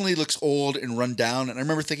it definitely looks old and run down. And I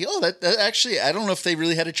remember thinking, that actually, I don't know if they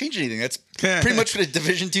really had to change anything. That's pretty much what a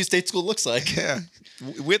Division II state school looks like. Yeah.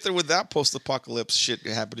 With or without post-apocalypse shit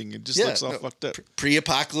happening, it just looks all fucked up.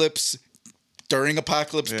 Pre-apocalypse, during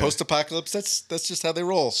apocalypse, Yeah. post-apocalypse. That's just how they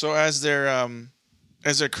roll. So as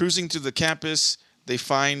they're cruising to the campus, they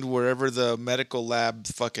find wherever the medical lab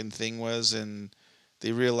fucking thing was, and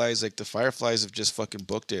they realize like the fireflies have just fucking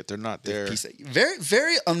booked it. They're not there. Very,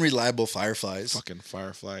 very unreliable fireflies. Fucking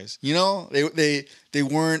fireflies. You know, they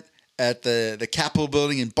weren't at the Capitol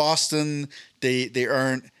building in Boston. They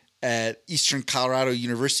aren't at Eastern Colorado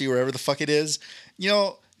University, wherever the fuck it is. You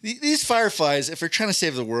know, these fireflies, if they're trying to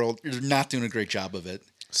save the world, they're not doing a great job of it.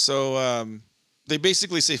 So they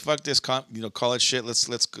basically say, "Fuck this, college shit.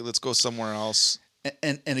 Let's go somewhere else."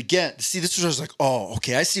 And again, see, this was like, oh,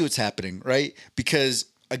 okay, I see what's happening, right? Because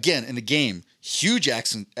again, in the game, huge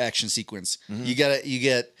action sequence. Mm-hmm. You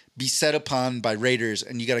get be set upon by raiders,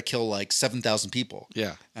 and you got to kill like 7,000 people.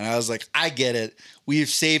 Yeah. And I was like, I get it. We've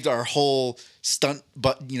saved our whole stunt,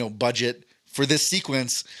 budget for this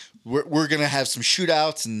sequence. We're gonna have some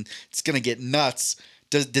shootouts, and it's gonna get nuts.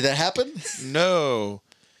 Did that happen? No.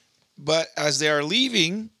 But as they are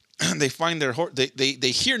leaving, they find their horse.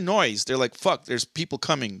 They hear noise. They're like, "Fuck! There's people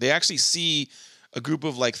coming." They actually see a group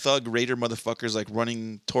of like thug raider motherfuckers like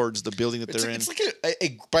running towards the building that they're in. It's like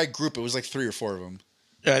a by group. It was like 3 or 4 of them.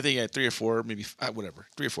 Yeah, I think 3 or 4, maybe whatever,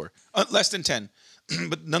 3 or 4, less than 10.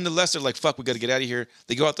 But nonetheless, they're like, "Fuck! We got to get out of here."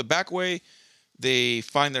 They go out the back way. They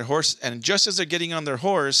find their horse, and just as they're getting on their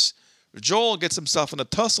horse, Joel gets himself in a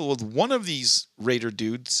tussle with one of these raider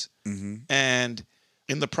dudes, and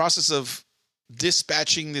in the process of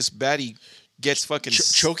dispatching this baddie, gets fucking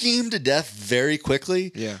choking him to death very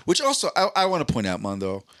quickly. Yeah. Which also I want to point out,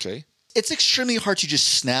 Mondo. Okay. It's extremely hard to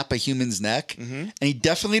just snap a human's neck, and he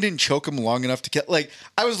definitely didn't choke him long enough to get. Like,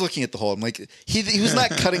 I was looking at the hole. I'm like, he was not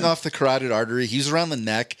cutting off the carotid artery. He was around the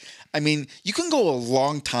neck. I mean, you can go a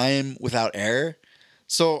long time without air.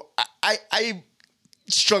 So I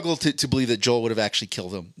struggle to believe that Joel would have actually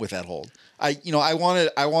killed him with that hold. I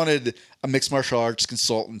wanted a mixed martial arts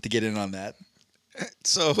consultant to get in on that.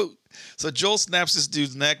 So Joel snaps this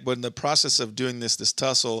dude's neck, but in the process of doing this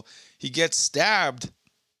tussle, he gets stabbed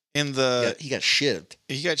in the. He got shivved.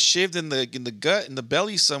 He got shivved in the gut, in the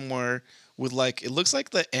belly somewhere, with like, it looks like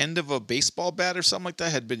the end of a baseball bat or something like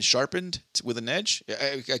that had been sharpened with an edge.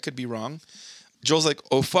 I could be wrong. Joel's like,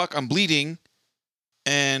 "Oh fuck, I'm bleeding,"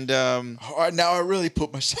 and now I really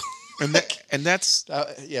put myself. and that's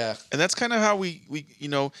yeah. And that's kind of how we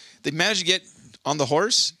they manage to get on the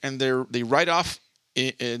horse, and they ride off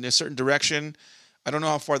in a certain direction. I don't know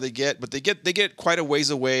how far they get, but they get quite a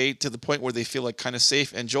ways away to the point where they feel like kind of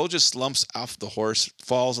safe. And Joel just slumps off the horse,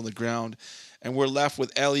 falls on the ground, and we're left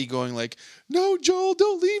with Ellie going like, "No, Joel,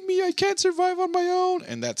 don't leave me. I can't survive on my own."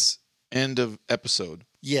 And that's end of episode.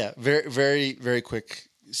 Yeah, very, very, very quick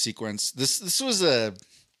sequence. This was a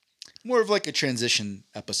more of like a transition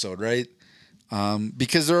episode, right?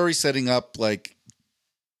 Because they're already setting up like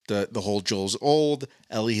the whole Joel's old.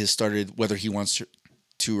 Ellie has started, whether he wants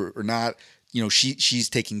to or not. You know, she's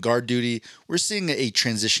taking guard duty. We're seeing a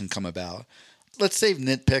transition come about. Let's save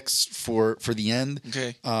nitpicks for the end.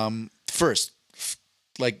 Okay. First,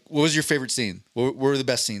 like, what was your favorite scene? What were the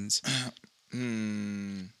best scenes?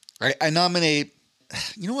 I nominate.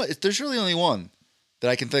 You know what? There's really only one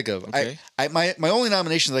that I can think of. Okay. My only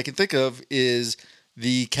nomination that I can think of is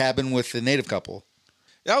the cabin with the native couple.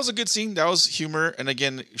 That was a good scene. That was humor. And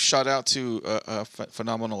again, shout out to a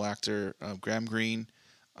phenomenal actor, Graham Greene.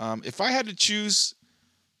 If I had to choose,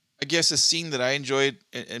 I guess a scene that I enjoyed,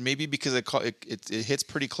 and maybe because it hits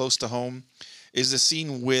pretty close to home, is the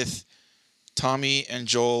scene with Tommy and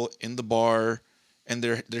Joel in the bar, and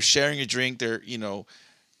they're sharing a drink. They're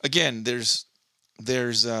again, there's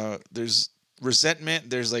resentment.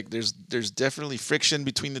 There's definitely friction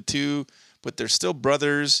between the two, but they're still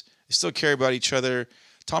brothers. They still care about each other.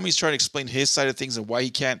 Tommy's trying to explain his side of things and why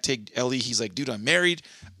he can't take Ellie. He's like, dude, I'm married.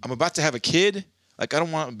 I'm about to have a kid. Like, I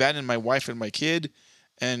don't want to abandon my wife and my kid.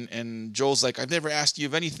 And Joel's like, I've never asked you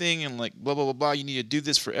of anything. And like, blah, blah, blah, blah. You need to do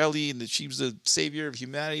this for Ellie. And that she was the savior of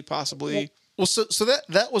humanity, possibly. Well, so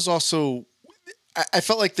that was also, I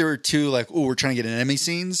felt like there were two, like, oh, we're trying to get an Emmy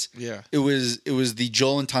scenes. Yeah. It was the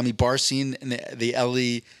Joel and Tommy bar scene and the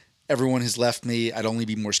Ellie, everyone has left me, I'd only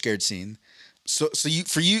be more scared scene. So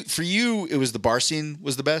for you, it was the bar scene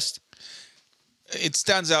was the best. It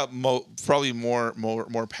stands out probably more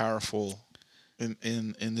powerful in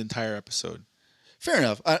the entire episode. Fair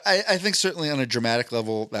enough. I think certainly on a dramatic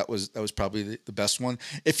level that was probably the best one.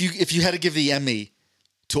 If you had to give the Emmy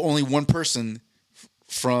to only one person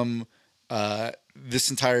from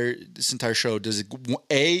this entire show, does it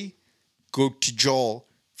A, go to Joel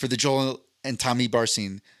for the Joel and Tommy bar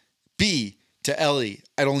scene, B, to Ellie,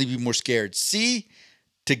 I'd only be more scared, C,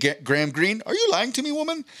 to get Graham Greene, are you lying to me,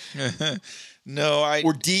 woman? No,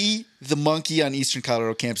 or D, the monkey on Eastern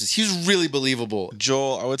Colorado campus. He was really believable.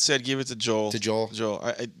 Joel, I would say I'd give it to Joel. To Joel?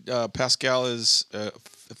 Joel. Pascal is a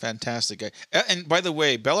fantastic guy. And by the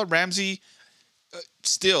way, Bella Ramsey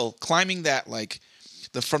still climbing that, like,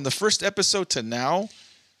 from the first episode to now,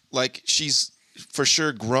 like, she's for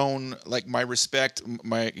sure grown. Like, my respect,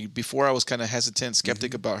 before I was kind of hesitant,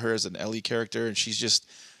 skeptic about her as an Ellie character, and she's just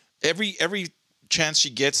every chance she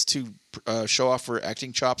gets to show off her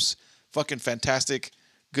acting chops, fucking fantastic.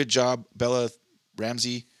 Good job, Bella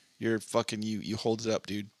Ramsey. You're fucking you hold it up,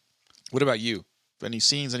 dude. What about you? Any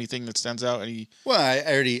scenes, anything that stands out? Well, I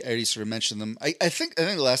already sort of mentioned them. I think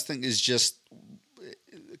the last thing is just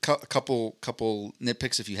a couple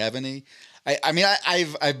nitpicks if you have any.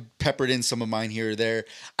 I've peppered in some of mine here or there.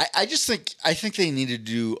 I think they needed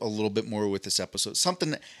to do a little bit more with this episode.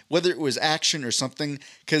 Something, whether it was action or something,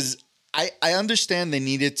 because I understand they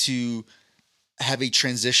needed to have a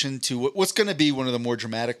transition to what's going to be one of the more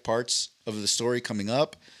dramatic parts of the story coming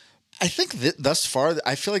up. I think that thus far,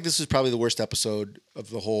 I feel like this is probably the worst episode of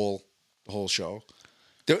the whole show.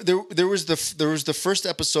 There was the first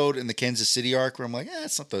episode in the Kansas City arc where I'm like,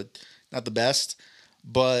 it's not the best,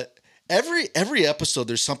 but every episode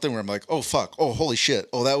there's something where I'm like, oh fuck, oh holy shit,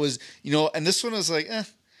 oh that was, and this one was like,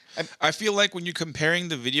 I feel like when you're comparing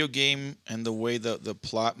the video game and the way the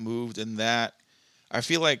plot moved and that, I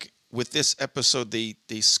feel like with this episode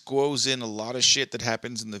they squoze in a lot of shit that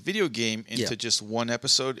happens in the video game into just one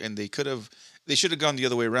episode, and they should have gone the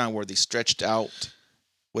other way around where they stretched out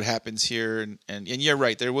what happens here, and you're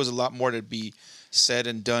right, there was a lot more to be said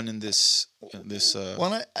and done in this.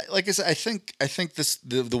 Well, like I said, I think this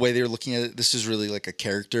the way they were looking at it, this is really like a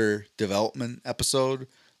character development episode.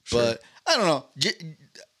 Sure. But I don't know.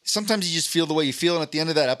 Sometimes you just feel the way you feel, and at the end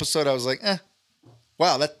of that episode, I was like,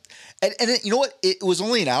 wow, that. And you know what? It was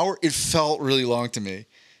only an hour. It felt really long to me.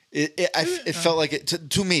 It felt like it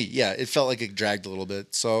to me. Yeah, it felt like it dragged a little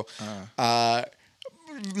bit. So,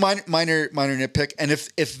 minor nitpick. And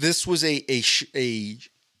if this was a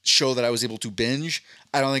show that I was able to binge,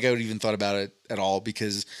 I don't think I would even thought about it at all,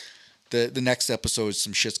 because the next episode,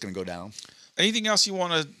 some shit's gonna go down. Anything else you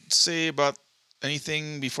want to say about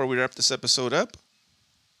anything before we wrap this episode up?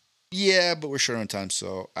 Yeah, but we're short on time,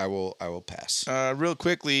 so I will pass. Real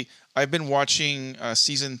quickly, I've been watching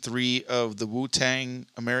season 3 of the Wu-Tang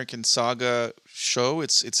American Saga show.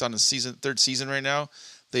 It's on the third season right now.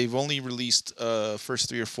 They've only released first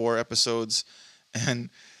 3 or 4 episodes, and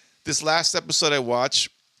this last episode I watched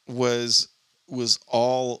was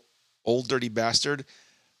all Old Dirty Bastard.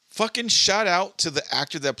 Fucking shout out to the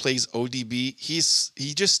actor that plays ODB.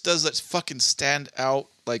 He just does that fucking stand out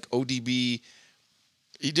like ODB.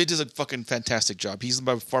 He did a fucking fantastic job. He's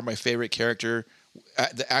by far my favorite character.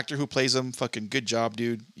 The actor who plays him, fucking good job,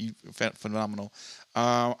 dude. You phenomenal.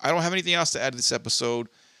 I don't have anything else to add to this episode.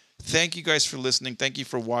 Thank you guys for listening. Thank you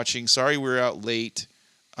for watching. Sorry we're out late.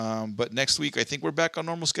 But next week, I think we're back on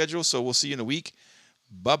normal schedule, so we'll see you in a week.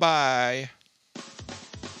 Bye-bye.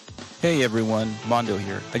 Hey everyone, Mondo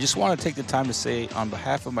here. I just want to take the time to say on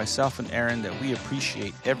behalf of myself and Aaron that we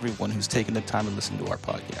appreciate everyone who's taken the time to listen to our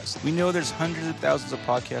podcast. We know there's hundreds of thousands of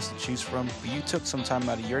podcasts to choose from, but you took some time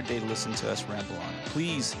out of your day to listen to us ramble on.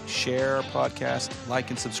 Please share our podcast, like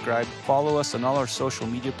and subscribe, follow us on all our social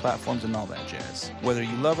media platforms and all that jazz. Whether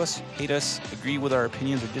you love us, hate us, agree with our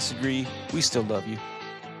opinions or disagree, we still love you.